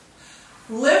up.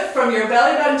 Lift from your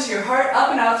belly button to your heart, up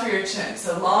and out through your chin.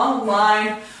 So long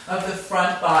line of the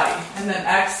front body. And then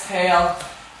exhale,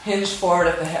 hinge forward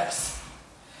at the hips.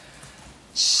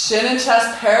 Shin and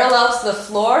chest parallel to the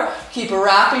floor. Keep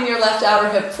wrapping your left outer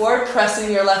hip forward, pressing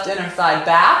your left inner thigh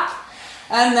back.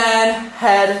 And then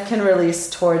head can release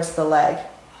towards the leg.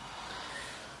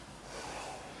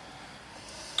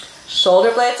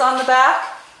 Shoulder blades on the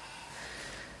back.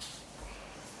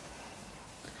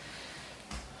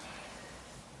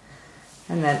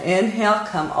 And then inhale,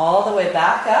 come all the way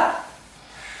back up.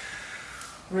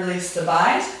 Release the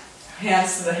bind.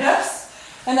 Hands to the hips.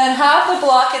 And then have the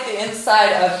block at the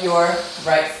inside of your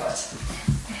right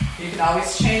foot. You can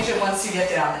always change it once you get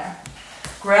down there.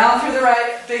 Ground through the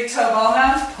right big toe ball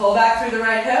mound. Pull back through the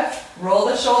right hip. Roll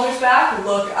the shoulders back.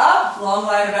 Look up. Long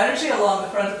line of energy along the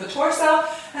front of the torso.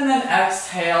 And then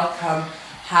exhale, come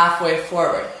halfway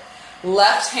forward.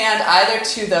 Left hand either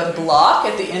to the block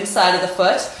at the inside of the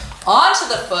foot, onto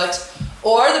the foot,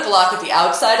 or the block at the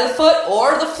outside of the foot,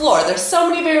 or the floor. There's so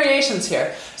many variations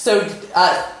here. So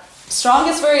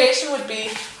strongest variation would be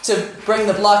to bring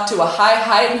the block to a high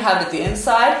height and have it at the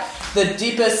inside. The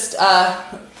deepest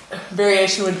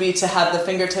variation would be to have the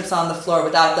fingertips on the floor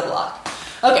without the block.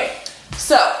 Okay,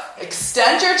 so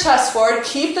extend your chest forward,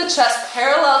 keep the chest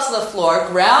parallel to the floor,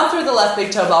 ground through the left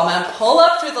big toe ball mound, pull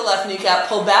up through the left kneecap,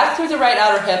 pull back through the right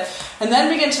outer hip, and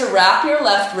then begin to wrap your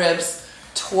left ribs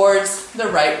towards the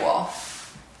right wall.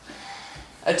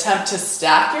 Attempt to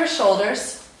stack your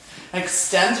shoulders,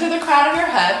 extend through the crown of your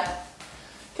head.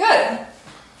 Good.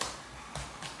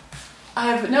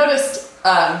 I've noticed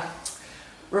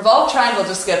revolve triangle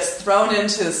just gets thrown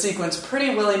into the sequence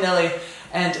pretty willy-nilly,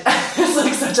 and it's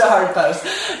like such a hard pose.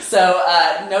 So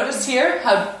notice here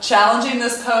how challenging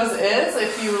this pose is.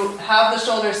 If you have the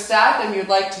shoulders stacked and you'd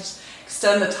like to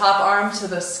extend the top arm to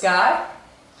the sky,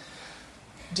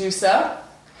 do so.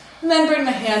 And then bring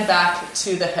the hand back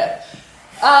to the hip.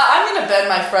 I'm going to bend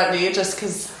my front knee just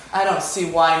because I don't see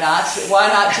why not. Why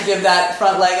not to give that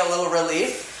front leg a little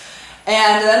relief.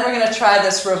 And then we're going to try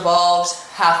this revolved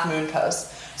half moon pose.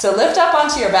 So lift up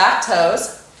onto your back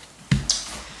toes.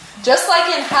 Just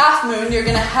like in half moon, you're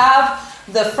going to have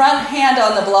the front hand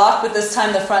on the block, but this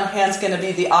time the front hand's going to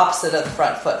be the opposite of the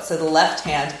front foot. So the left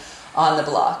hand on the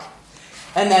block.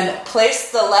 And then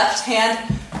place the left hand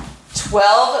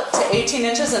 12 to 18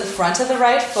 inches in front of the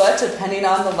right foot, depending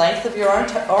on the length of your own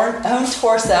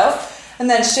torso. And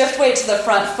then shift weight to the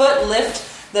front foot,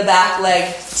 lift the back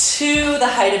leg to the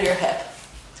height of your hip.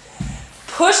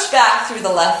 Push back through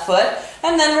the left foot,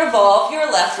 and then revolve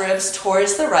your left ribs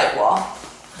towards the right wall.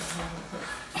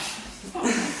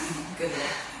 Good.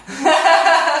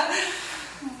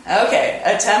 Okay,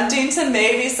 attempting to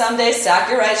maybe someday stack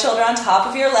your right shoulder on top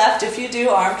of your left. If you do,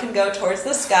 arm can go towards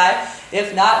the sky.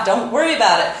 If not, don't worry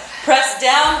about it. Press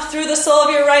down through the sole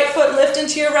of your right foot, lift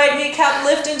into your right kneecap,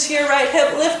 lift into your right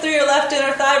hip, lift through your left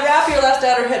inner thigh, wrap your left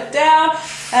outer hip down,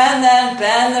 and then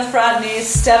bend the front knee,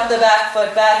 step the back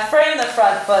foot back, frame the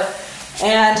front foot,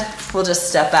 and we'll just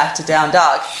step back to down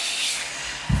dog.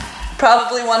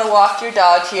 Probably want to walk your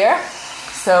dog here,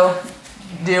 so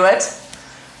do it.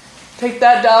 Take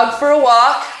that dog for a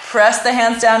walk, press the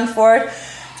hands down and forward,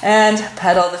 and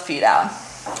pedal the feet out.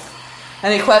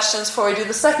 Any questions before we do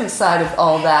the second side of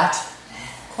all that?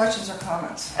 Questions or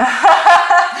comments?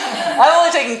 I'm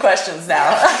only taking questions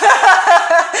now.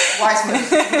 Wise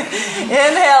move.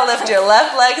 Inhale, lift your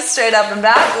left leg straight up and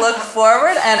back, look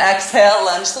forward, and exhale,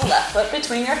 lunge the left foot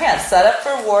between your hands. Set up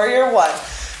for warrior one.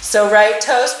 So right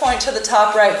toes point to the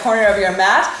top right corner of your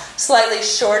mat, slightly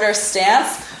shorter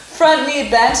stance. Front knee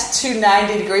bent to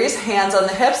 90 degrees, hands on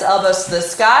the hips, elbows to the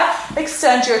sky.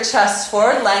 Extend your chest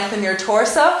forward, lengthen your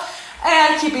torso,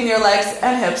 and keeping your legs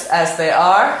and hips as they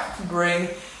are, bring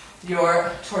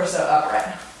your torso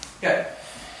upright. Good.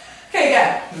 Okay,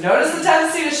 again, notice the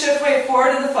tendency to shift weight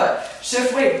forward in the foot.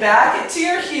 Shift weight back to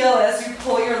your heel as you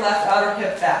pull your left outer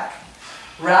hip back.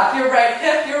 Wrap your right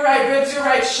hip, your right ribs, your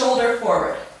right shoulder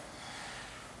forward.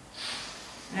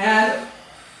 And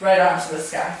right arm to the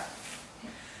sky.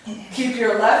 Keep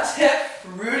your left hip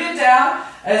rooted down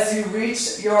as you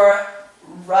reach your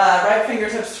right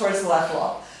fingertips towards the left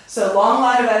wall. So long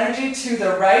line of energy to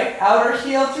the right outer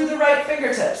heel through the right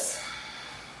fingertips.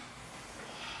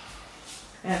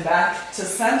 And back to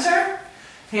center.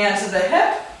 Hand to the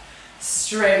hip.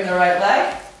 Straighten the right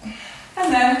leg.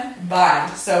 And then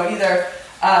bind. So either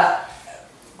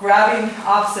grabbing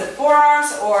opposite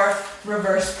forearms or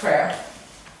reverse prayer.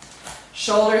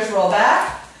 Shoulders roll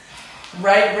back.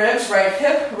 Right ribs, right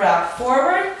hip, wrap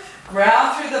forward.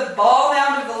 Ground through the ball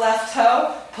down to the left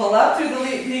toe. Pull up through the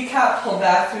kneecap, pull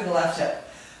back through the left hip.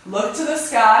 Look to the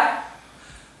sky.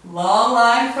 Long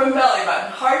line from belly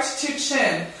button, heart to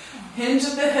chin. Hinge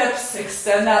at the hips,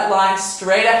 extend that line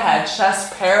straight ahead,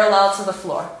 chest parallel to the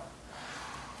floor.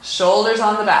 Shoulders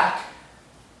on the back.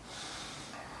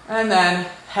 And then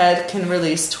head can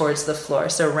release towards the floor,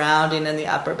 so rounding in the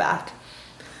upper back.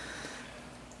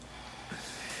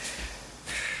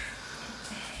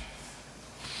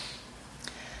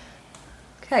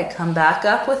 Okay, come back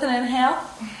up with an inhale.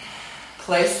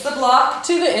 Place the block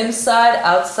to the inside,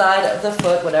 outside of the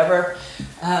foot, whatever.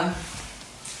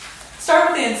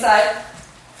 Start with the inside.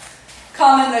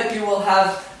 Common that you will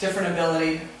have different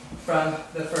ability from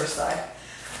the first side.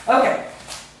 Okay.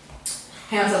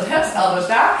 Hands on the hips, elbows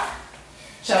back.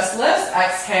 Chest lifts,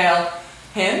 exhale,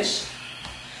 hinge.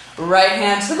 Right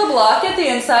hand to the block at the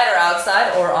inside or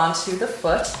outside or onto the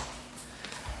foot.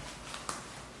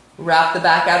 Wrap the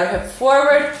back outer hip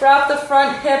forward, wrap the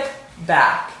front hip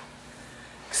back.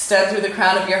 Extend through the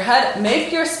crown of your head,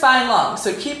 make your spine long.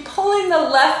 So keep pulling the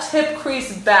left hip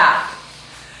crease back.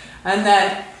 And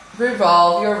then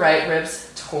revolve your right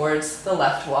ribs towards the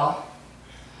left wall.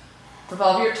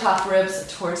 Revolve your top ribs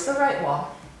towards the right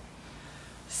wall.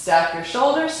 Stack your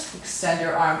shoulders, extend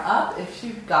your arm up if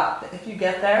you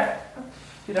get there.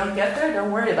 If you don't get there,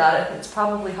 don't worry about it. It's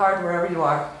probably hard wherever you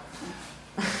are.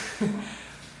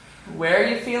 Where are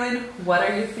you feeling? What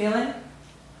are you feeling?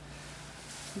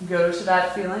 Go to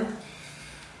that feeling.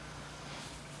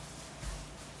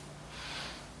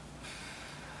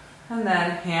 And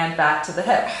then hand back to the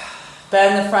hip.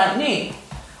 Bend the front knee.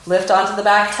 Lift onto the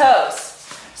back toes.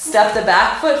 Step the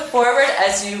back foot forward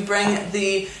as you bring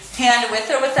the hand with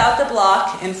or without the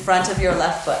block in front of your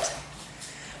left foot.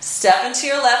 Step into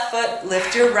your left foot.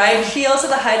 Lift your right heel to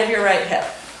the height of your right hip.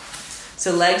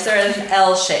 So legs are in an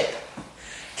L shape.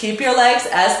 Keep your legs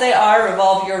as they are.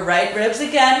 Revolve your right ribs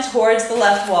again towards the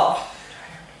left wall.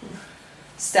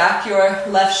 Stack your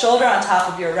left shoulder on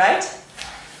top of your right.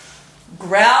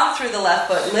 Ground through the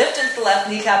left foot. Lift into the left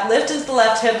kneecap. Lift into the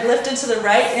left hip. Lift into the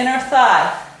right inner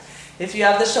thigh. If you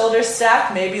have the shoulders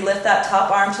stacked, maybe lift that top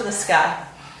arm to the sky.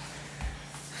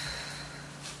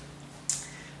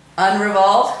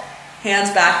 Unrevolve. Hands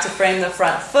back to frame the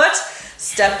front foot.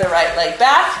 Step the right leg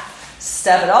back.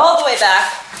 Step it all the way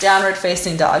back, downward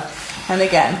facing dog. And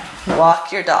again,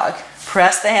 walk your dog.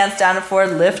 Press the hands down and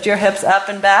forward, lift your hips up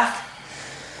and back.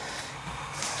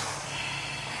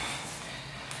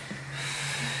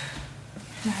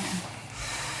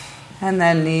 And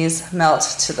then knees melt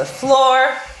to the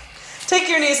floor. Take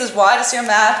your knees as wide as your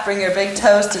mat, bring your big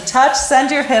toes to touch, send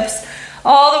your hips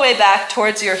all the way back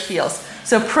towards your heels.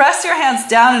 So press your hands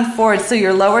down and forward so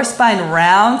your lower spine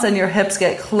rounds and your hips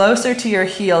get closer to your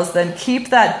heels. Then keep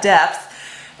that depth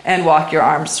and walk your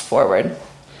arms forward.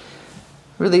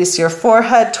 Release your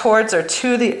forehead towards or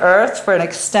to the earth for an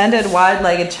extended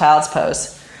wide-legged child's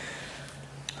pose.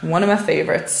 One of my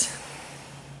favorites.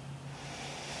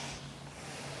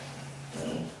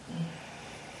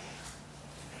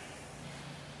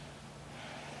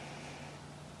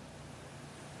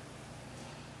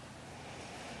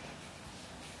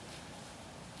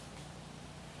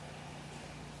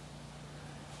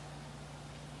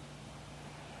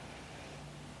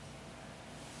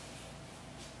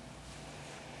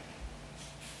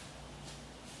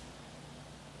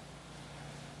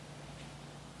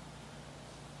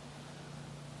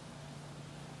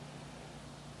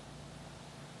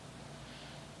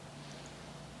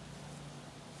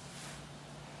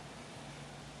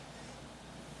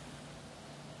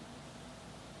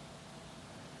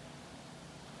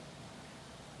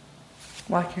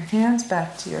 Walk your hands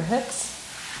back to your hips.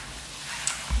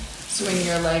 Swing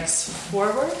your legs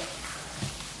forward.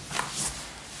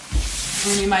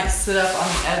 And you might sit up on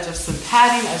the edge of some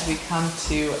padding as we come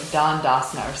to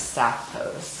Dandasana or staff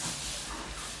pose.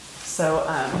 So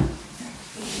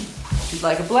if you'd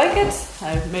like a blanket,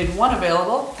 I've made one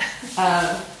available.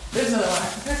 There's another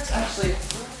one. There's actually a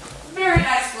very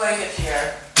nice blanket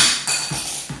here.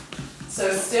 So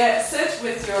sit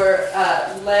with your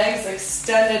legs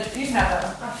extended. You can have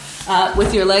that one.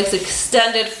 With your legs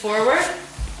extended forward.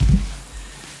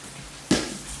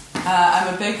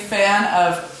 I'm a big fan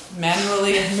of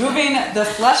manually moving the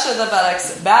flesh of the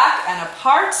buttocks back and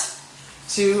apart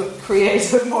to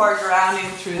create more grounding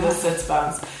through the sits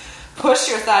bones. Push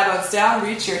your thigh bones down,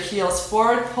 reach your heels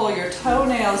forward, pull your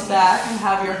toenails back, and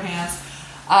have your hands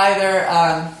either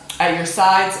at your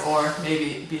sides or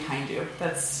maybe behind you.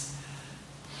 That's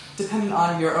depending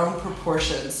on your own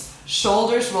proportions.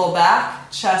 Shoulders roll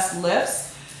back, chest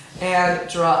lifts, and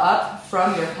draw up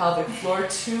from your pelvic floor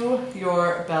to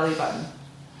your belly button.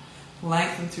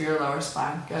 Lengthen through your lower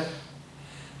spine. Good.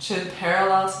 Chin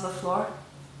parallel to the floor.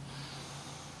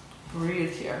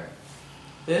 Breathe here.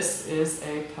 This is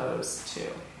a pose too.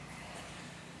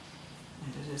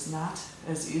 And it is not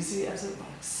as easy as it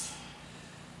looks.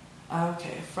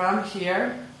 Okay, from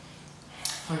here,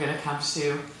 we're going to come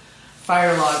to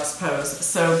fire logs pose.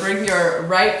 So bring your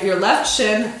left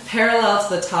shin parallel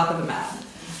to the top of the mat.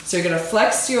 So you're going to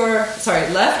flex your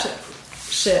left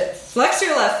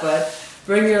foot,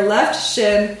 bring your left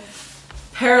shin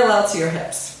parallel to your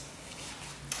hips.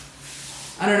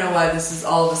 I don't know why this is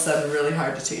all of a sudden really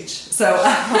hard to teach. So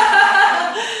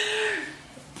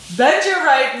bend your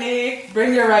right knee,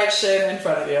 bring your right shin in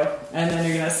front of you, and then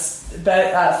you're going to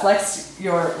flex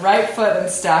your right foot and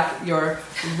stack your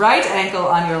right ankle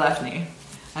on your left knee.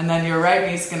 And then your right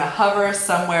knee is going to hover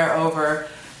somewhere over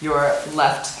your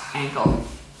left ankle.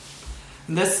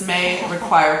 This may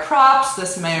require props,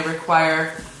 this may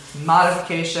require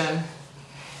modification.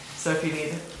 So if you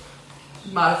need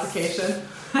modification,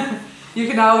 you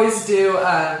can always do,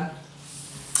 on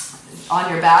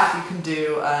your back, you can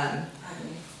do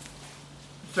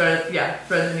thread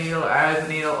the needle or eye the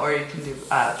needle, or you can do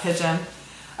pigeon.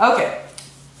 Okay.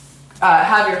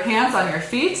 Have your hands on your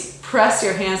feet. Press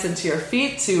your hands into your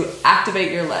feet to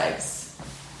activate your legs.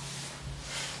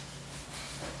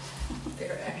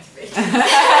 They're activated.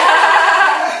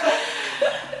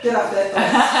 Get off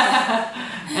that.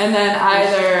 And then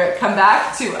either come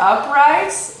back to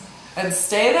upright and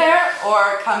stay there,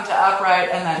 or come to upright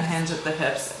and then hinge at the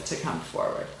hips to come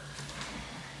forward.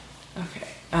 Okay.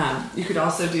 You could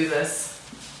also do this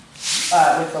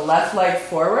with the left leg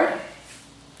forward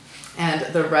and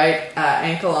the right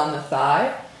ankle on the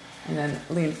thigh, and then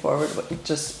lean forward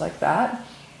just like that.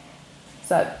 Is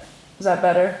that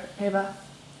better, Ava?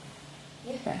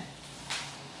 Yeah. Okay.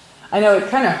 I know it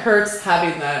kind of hurts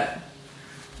having the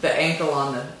ankle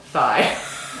on the thigh.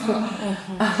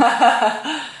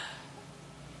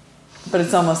 But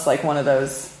it's almost like one of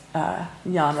those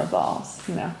Yana balls,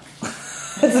 you know.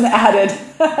 It's an added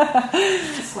benefit.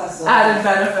 It's less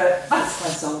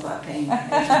all about pain.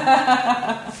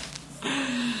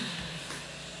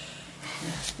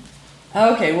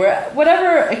 Okay,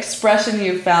 whatever expression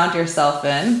you found yourself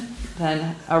in,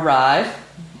 then arrive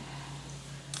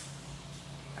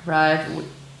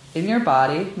in your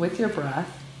body with your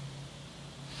breath.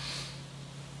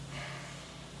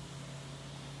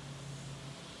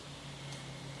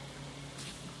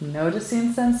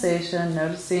 Noticing sensation,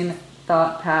 noticing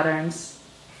thought patterns.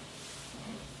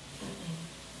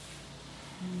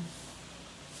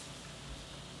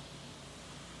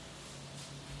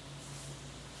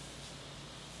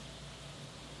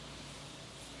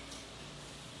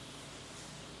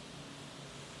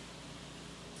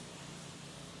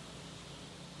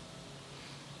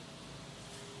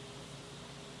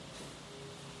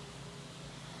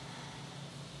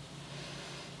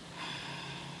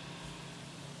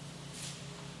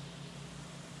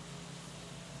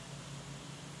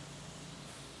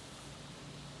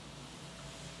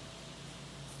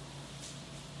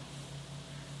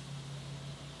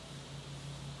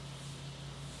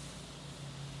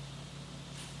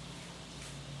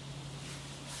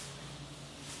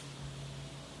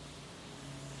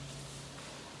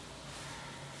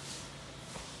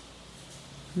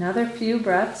 Another few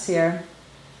breaths here.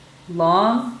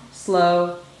 Long,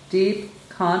 slow, deep,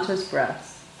 conscious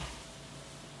breaths.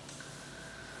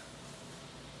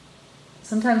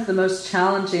 Sometimes the most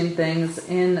challenging things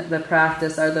in the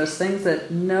practice are those things that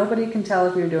nobody can tell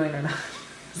if you're doing or not.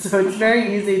 So it's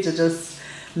very easy to just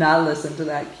not listen to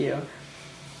that cue.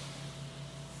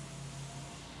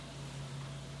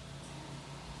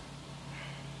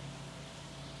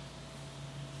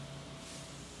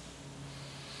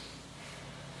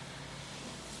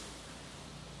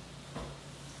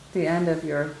 The end of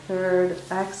your third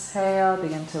exhale,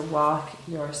 begin to walk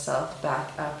yourself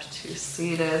back up to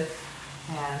seated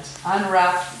and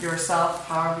unwrap yourself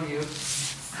however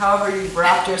you've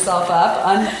wrapped yourself up.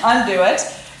 Undo it.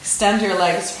 Extend your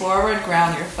legs forward,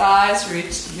 ground your thighs,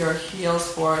 reach your heels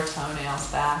forward,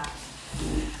 toenails back.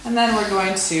 And then we're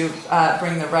going to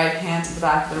bring the right hand to the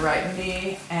back of the right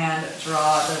knee and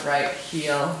draw the right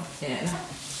heel in.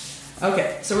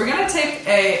 Okay, so we're going to take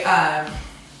a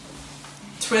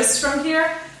twist from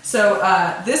here. So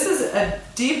this is a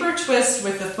deeper twist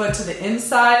with the foot to the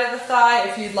inside of the thigh.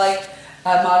 If you'd like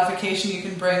a modification, you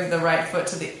can bring the right foot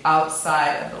to the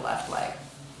outside of the left leg.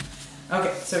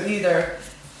 Okay, so either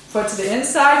foot to the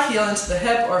inside, heel into the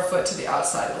hip, or foot to the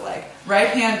outside of the leg. Right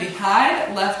hand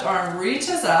behind, left arm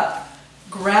reaches up,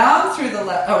 ground through the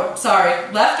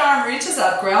left arm reaches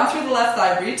up, ground through the left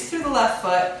thigh, reach through the left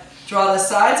foot, draw the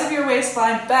sides of your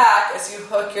waistline back as you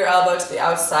hook your elbow to the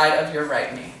outside of your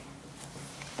right knee.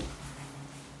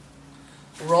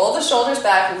 Roll the shoulders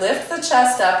back, lift the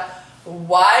chest up,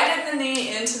 widen the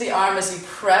knee into the arm as you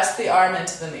press the arm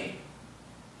into the knee.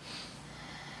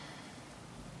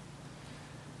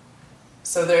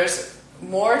 So there's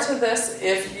more to this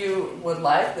if you would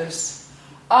like. There's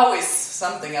always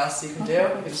something else you can do. You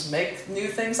can just make new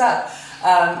things up.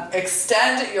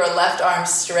 Extend your left arm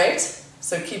straight.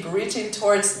 So keep reaching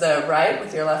towards the right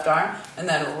with your left arm. And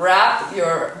then wrap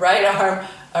your right arm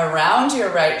around your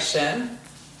right shin.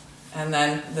 And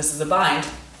then this is a bind.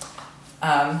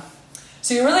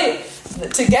 So you really,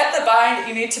 to get the bind,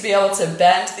 you need to be able to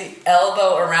bend the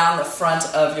elbow around the front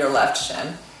of your left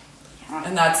shin.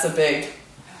 And that's a big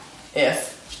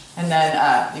if. And then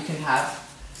you can have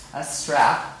a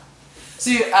strap. So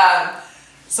you,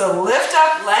 so lift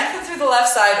up, lengthen through the left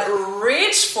side,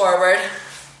 reach forward,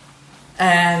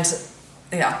 and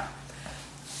yeah.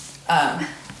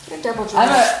 You're double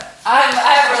jointed. I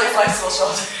have really flexible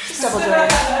shoulders. Just double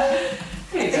jointed.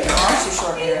 Your arms too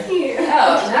short here. Thank you.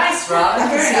 Oh, nice, Rob.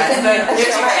 Very nice. And then if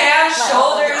you can,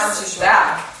 shoulders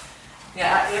back.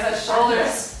 Yeah, you have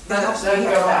shoulders. Then go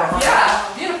back.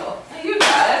 Yeah, beautiful. You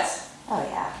got it. Oh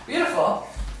yeah. Beautiful.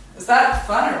 Is that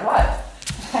fun or what?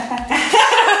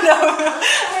 No,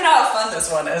 I don't know how fun this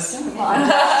one is.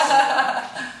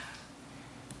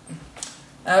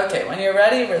 Okay, when you're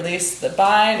ready, release the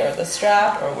bind or the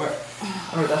strap or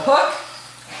the hook.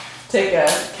 Take a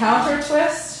counter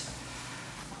twist.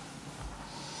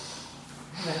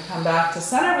 And then come back to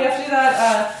center. We have to do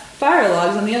that fire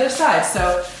logs on the other side.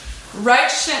 So right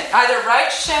shin, either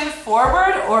right shin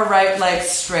forward or right leg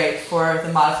straight for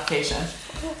the modification.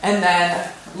 And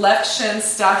then left shin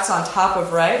stacked on top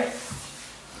of right.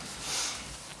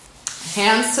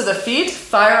 Hands to the feet.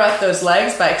 Fire up those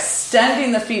legs by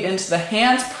extending the feet into the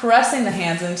hands, pressing the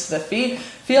hands into the feet.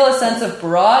 Feel a sense of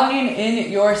broadening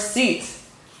in your seat.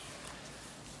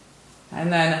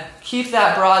 And then keep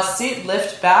that broad seat,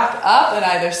 lift back up, and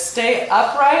either stay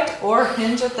upright or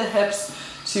hinge at the hips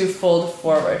to fold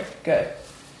forward. Good.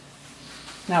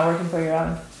 Now working for your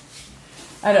own.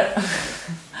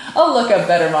 I'll look up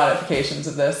better modifications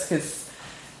of this because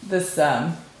this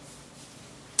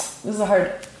is a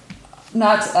hard,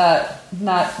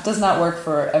 does not work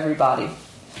for everybody.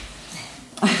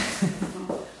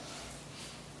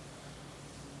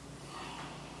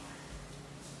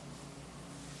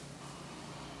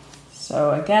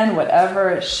 So again,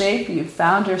 whatever shape you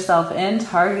found yourself in,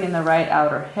 targeting the right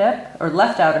outer hip, or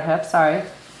left outer hip, sorry.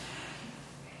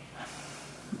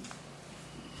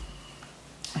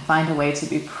 Find a way to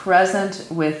be present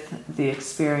with the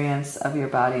experience of your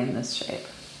body in this shape.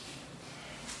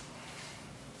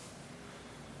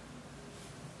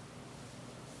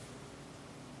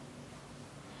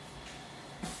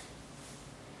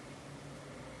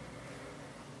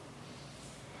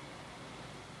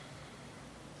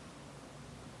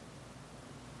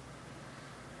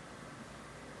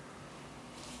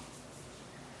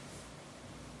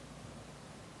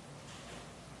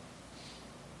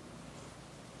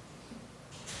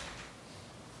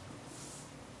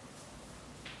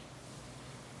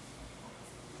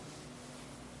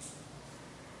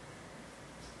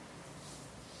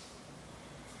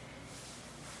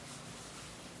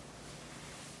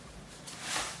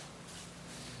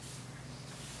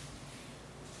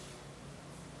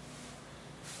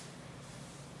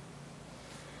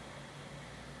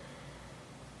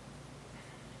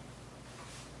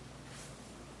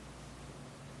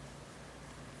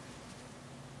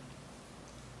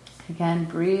 Again,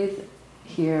 breathe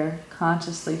here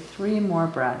consciously 3 more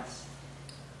breaths.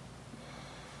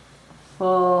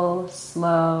 Full,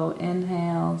 slow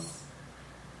inhales.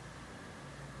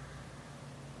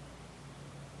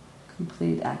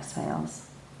 Complete exhales.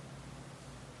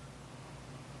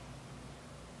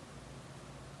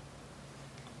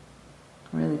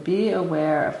 Really be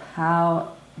aware of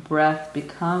how breath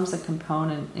becomes a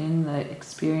component in the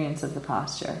experience of the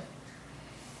posture.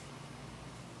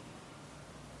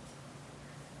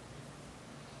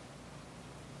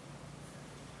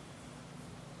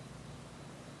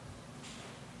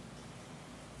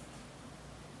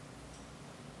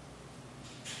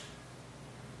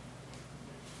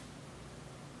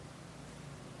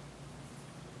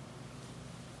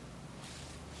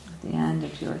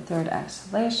 with your third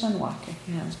exhalation, walk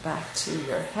your hands back to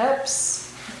your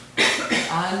hips.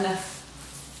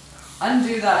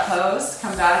 Undo that pose.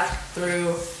 Come back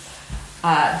through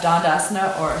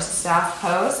Dandasana or staff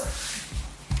pose.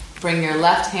 Bring your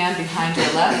left hand behind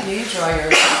your left knee. Draw your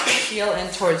left heel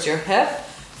in towards your hip.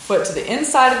 Foot to the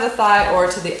inside of the thigh or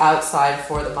to the outside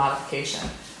for the modification.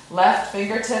 Left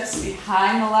fingertips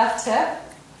behind the left hip.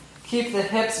 Keep the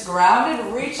hips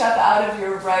grounded. Reach up out of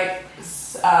your right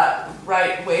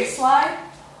waistline.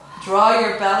 Draw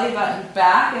your belly button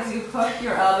back as you hook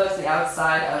your elbows to the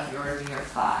outside of your near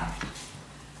thigh.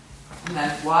 And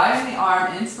then widen the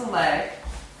arm into the leg.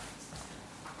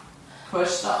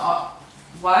 Push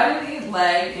widen the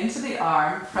leg into the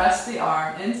arm. Press the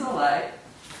arm into the leg.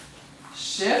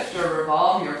 Shift or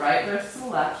revolve your right wrist to the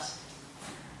left.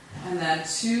 And then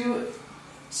to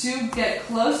get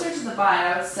closer to the bind,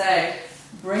 I would say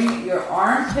bring your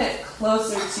armpit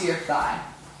closer to your thigh.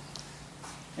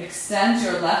 Extend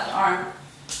your left arm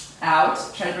out.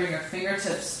 Try to bring your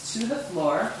fingertips to the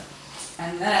floor.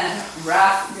 And then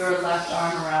wrap your left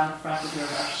arm around the front of your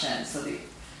left shin. So the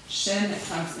shin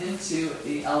comes into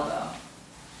the elbow.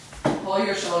 Pull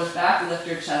your shoulders back, lift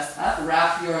your chest up.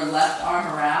 Wrap your left arm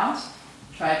around.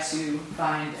 Try to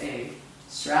find a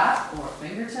strap or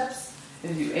fingertips.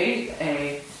 If you ate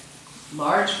a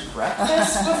large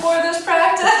breakfast before this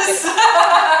practice,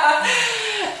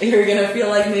 you're going to feel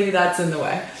like maybe that's in the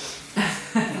way.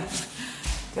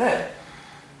 Good.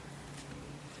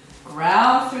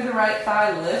 Ground through the right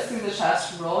thigh, lift through the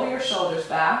chest, roll your shoulders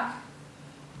back,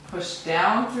 push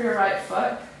down through your right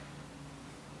foot.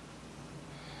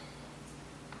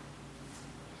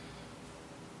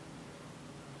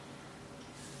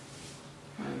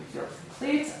 When you feel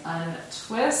complete,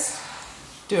 untwist.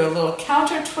 Do a little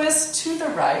counter twist to the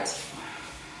right.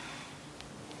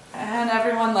 And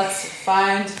everyone, let's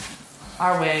find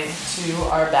our way to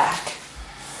our back,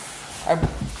 our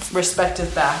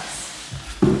respective backs.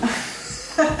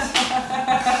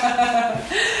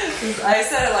 I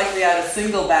said it like we had a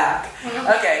single back.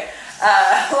 Okay,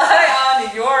 lie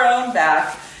on your own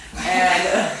back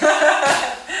and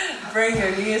bring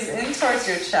your knees in towards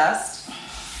your chest.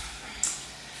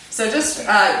 So just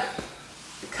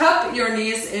cup your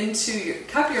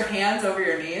hands over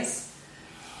your knees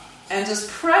and just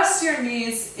press your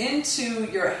knees into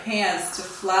your hands to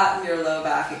flatten your low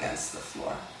back against the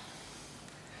floor.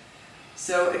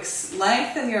 So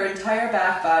lengthen your entire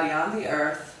back body on the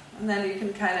earth, and then you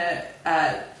can kind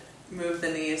of move the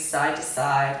knees side to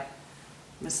side,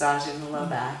 massaging the low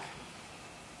back.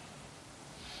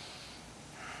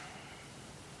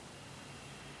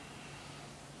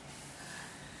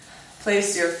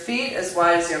 Place your feet as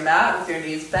wide as your mat with your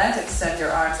knees bent. Extend your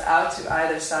arms out to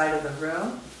either side of the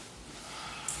room.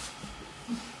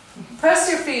 Press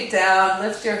your feet down,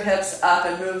 lift your hips up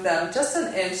and move them just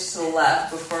an inch to the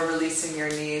left before releasing your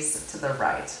knees to the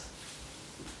right.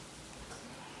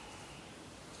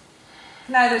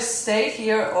 You can either stay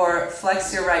here or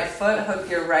flex your right foot, hook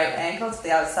your right ankle to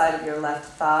the outside of your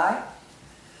left thigh.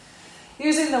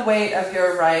 Using the weight of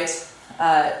your right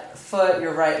foot,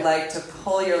 your right leg, to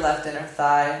pull your left inner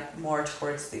thigh more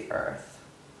towards the earth.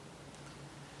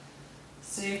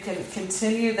 So you can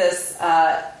continue this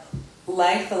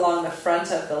length along the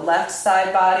front of the left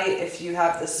side body. If you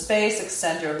have the space,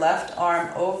 extend your left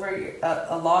arm over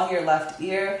along your left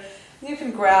ear. You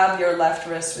can grab your left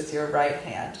wrist with your right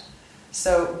hand.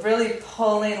 So really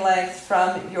pulling length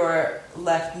from your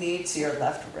left knee to your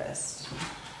left wrist.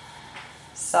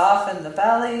 Soften the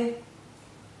belly.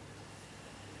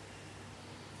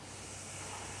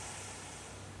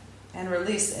 And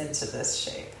release into this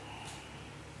shape.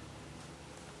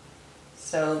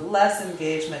 So less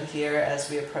engagement here as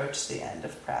we approach the end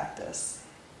of practice.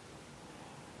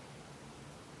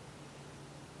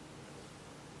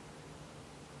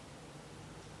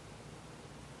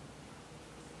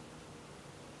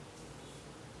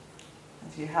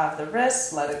 If you have the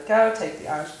wrists, let it go. Take the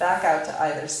arms back out to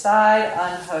either side.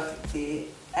 Unhook the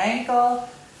ankle.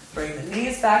 Bring the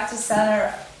knees back to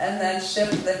center. And then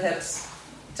shift the hips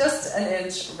just an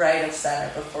inch right of center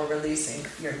before releasing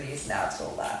your knees now to the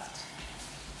left.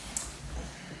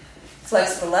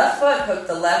 Flex the left foot, hook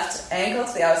the left ankle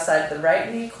to the outside of the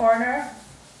right knee corner.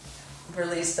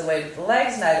 Release the weight of the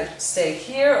legs and either stay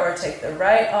here or take the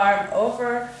right arm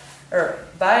over or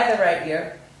by the right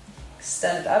ear.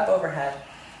 Extend it up overhead.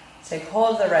 Take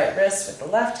hold of the right wrist with the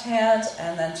left hand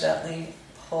and then gently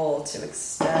pull to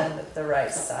extend the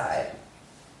right side.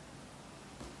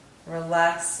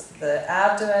 Relax the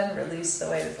abdomen, release the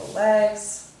weight of the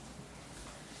legs.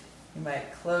 You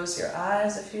might close your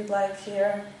eyes if you'd like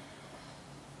here.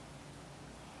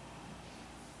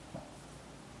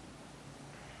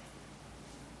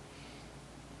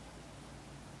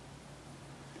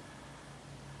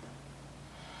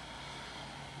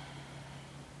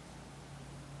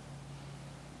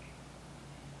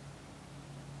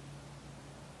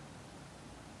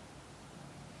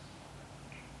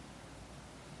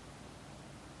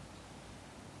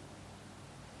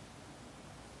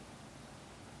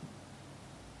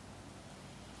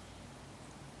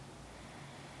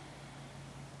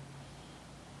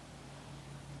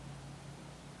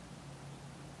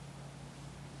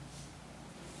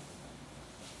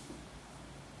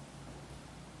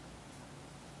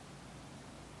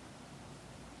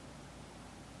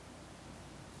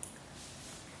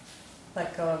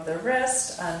 Let go of the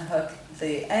wrist, unhook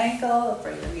the ankle,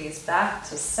 bring the knees back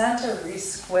to center,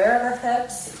 re-square the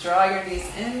hips, draw your knees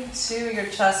into your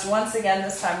chest. Once again,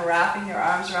 this time wrapping your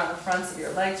arms around the fronts of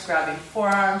your legs, grabbing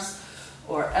forearms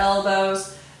or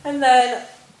elbows, and then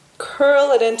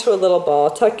curl it into a little ball.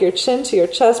 Tuck your chin to your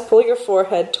chest, pull your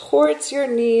forehead towards your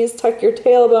knees, tuck your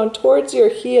tailbone towards your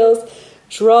heels,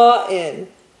 draw in.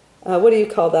 What do you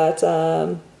call that?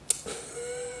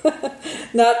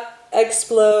 Not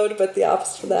explode, but the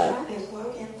opposite of that.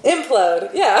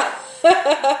 Implode, yeah.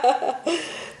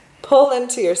 Pull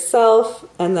into yourself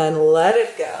and then let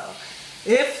it go.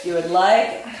 If you would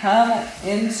like, come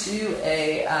into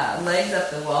a legs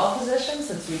up the wall position,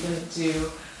 since we didn't do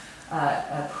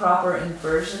a proper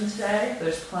inversion today.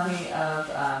 There's plenty of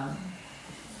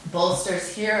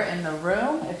bolsters here in the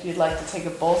room. If you'd like to take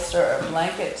a bolster or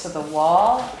blanket to the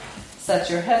wall, set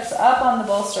your hips up on the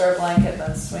bolster or blanket,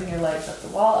 then swing your legs up the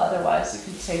wall. Otherwise, you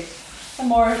can take a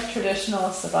more traditional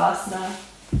savasana.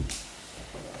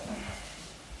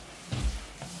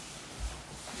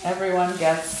 Everyone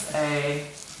gets a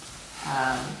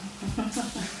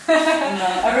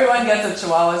everyone gets a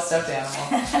Chihuahua stuffed animal.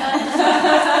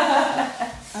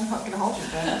 I'm not going to hold you,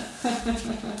 Jenna.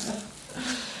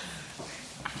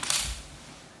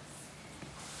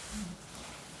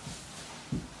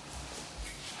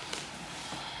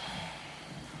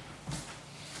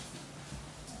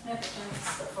 Never done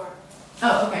this before.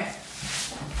 Oh, okay. I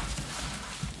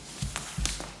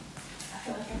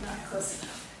feel like I'm not close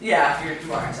enough. Yeah,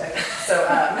 you aren't. So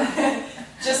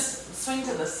just swing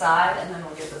to the side, and then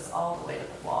we'll get this all the way to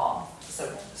the wall. So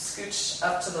scooch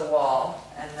up to the wall,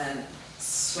 and then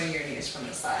swing your knees from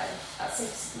the side. That's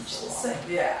Six scooch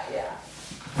inches. Yeah, yeah.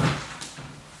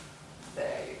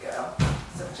 There you go.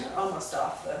 So you're almost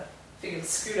off the. If you can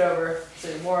scoot over so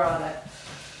you're more on it.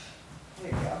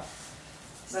 There you go.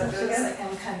 Does that It feel feels good? like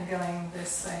I'm kind of going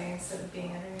this way instead of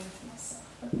being underneath myself.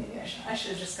 But maybe I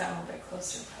should have just gotten a little bit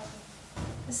closer, probably.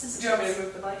 This is. Do you want me to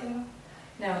move the blanket anymore?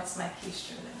 No, it's my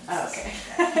keister. Oh, okay.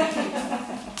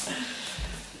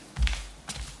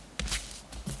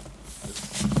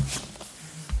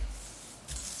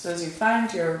 So as you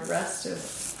find your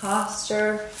restive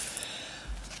posture,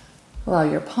 allow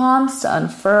your palms to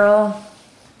unfurl,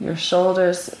 your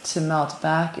shoulders to melt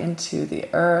back into the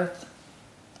earth,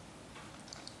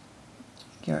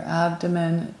 your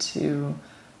abdomen to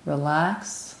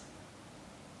relax.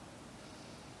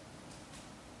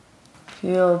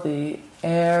 Feel the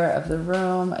air of the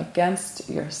room against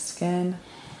your skin.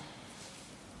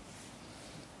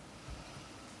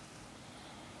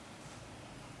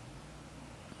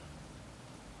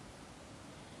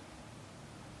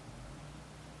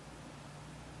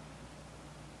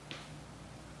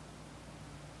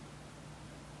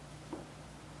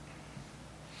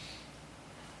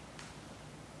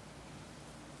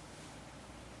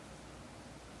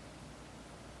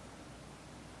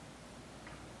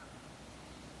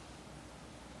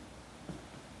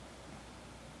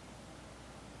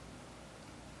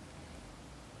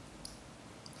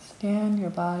 Scan your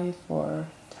body for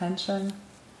tension,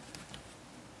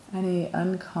 any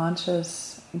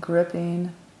unconscious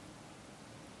gripping.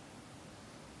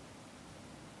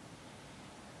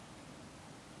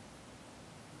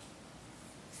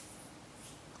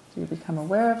 If you become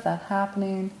aware of that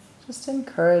happening, just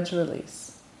encourage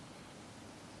release.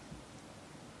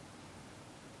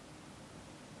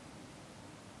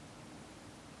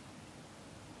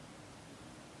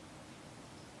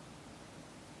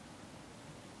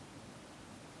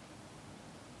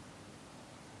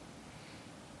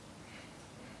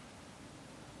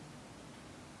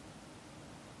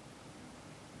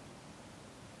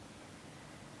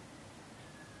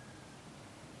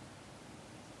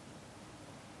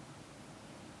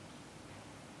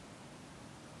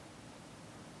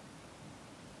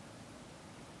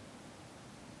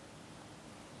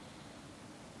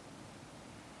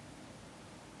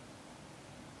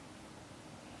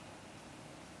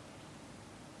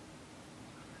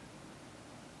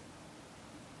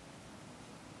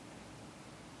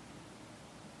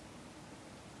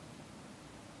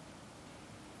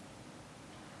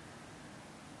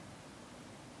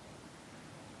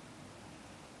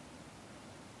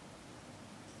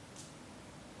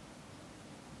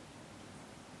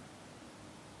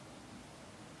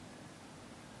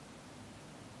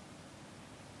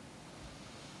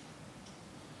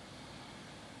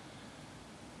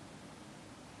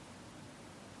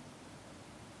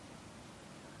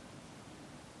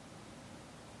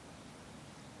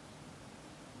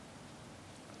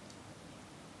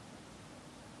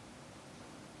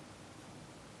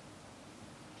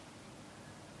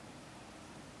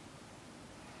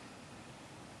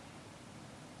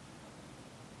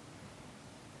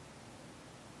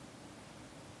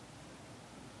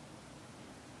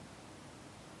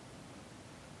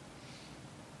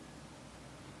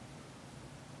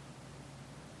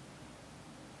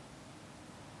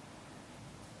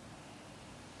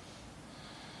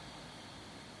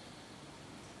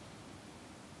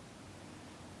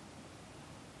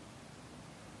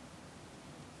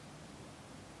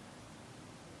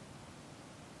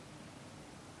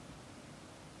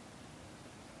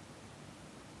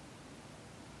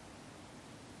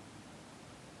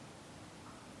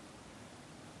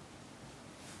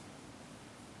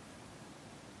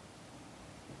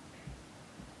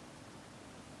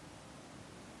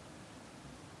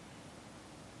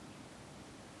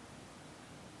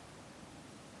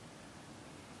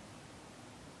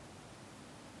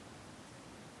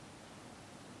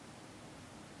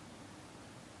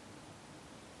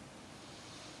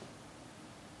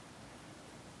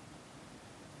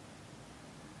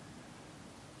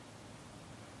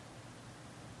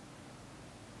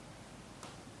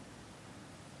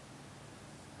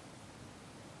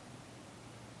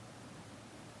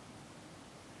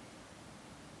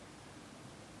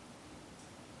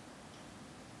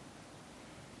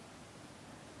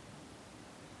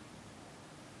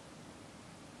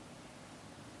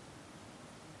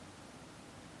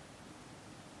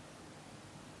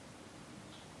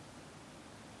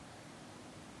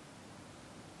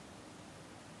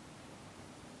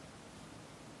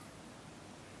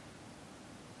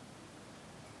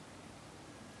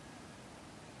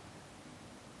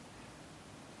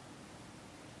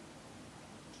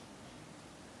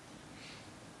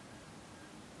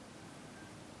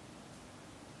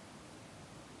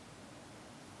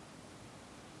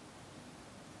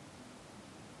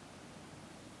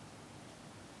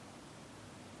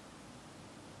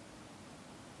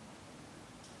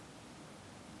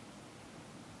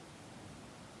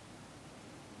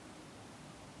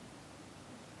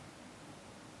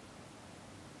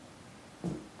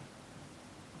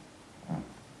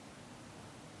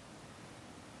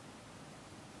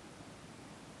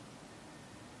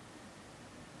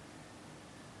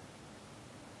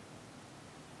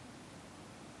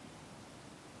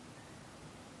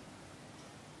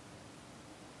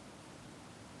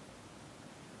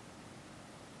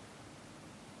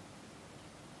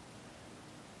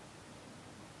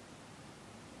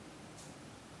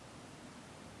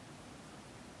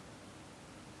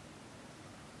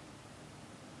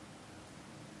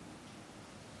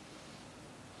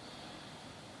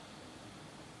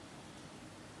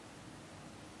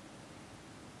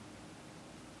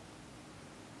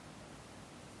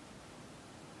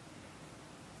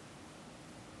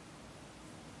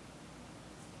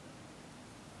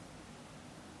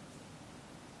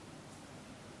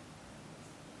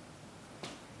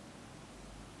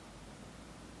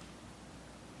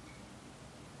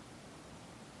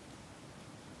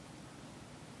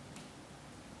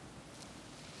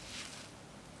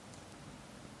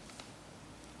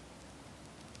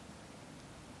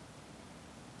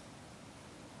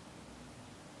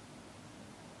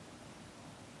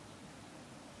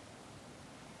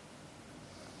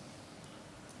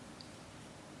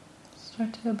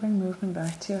 Start to bring movement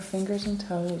back to your fingers and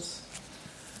toes.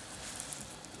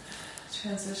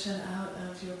 Transition out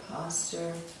of your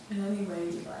posture in any way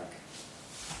you like.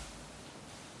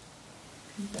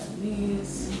 Bend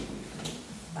knees.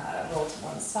 Roll to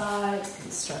one side. You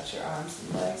can stretch your arms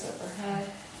and legs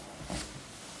overhead.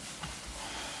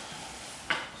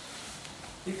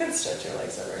 You can stretch your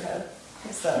legs overhead.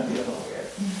 Because that would be a little weird.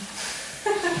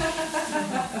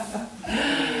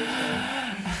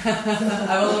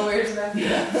 I'm a little weird today.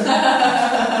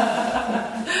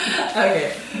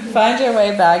 Okay. Find your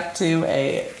way back to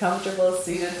a comfortable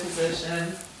seated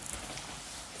position.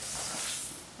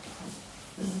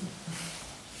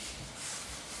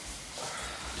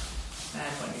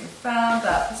 And when you've found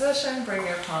that position, bring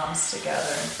your palms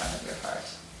together in front of your heart.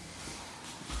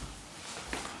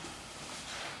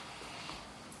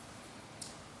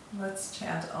 Let's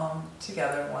chant Om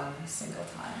together one single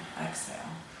time.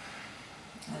 Exhale.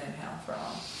 And inhale for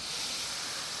Om.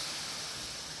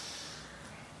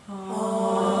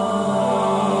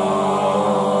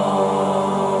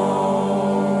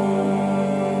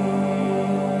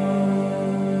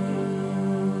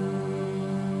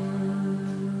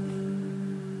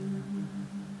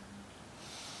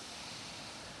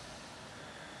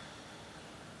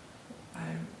 I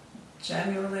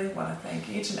genuinely want to thank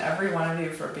each and every one of you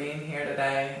for being here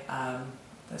today.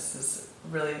 This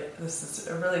is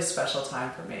a really special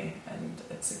time for me, and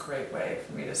it's a great way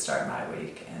for me to start my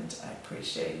week, and I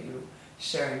appreciate you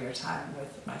sharing your time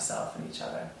with myself and each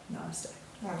other. Namaste.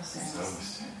 Namaste.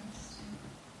 Namaste.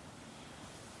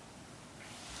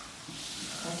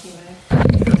 Thank you,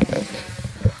 Meg.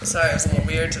 Sorry, I was a little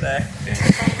weird today.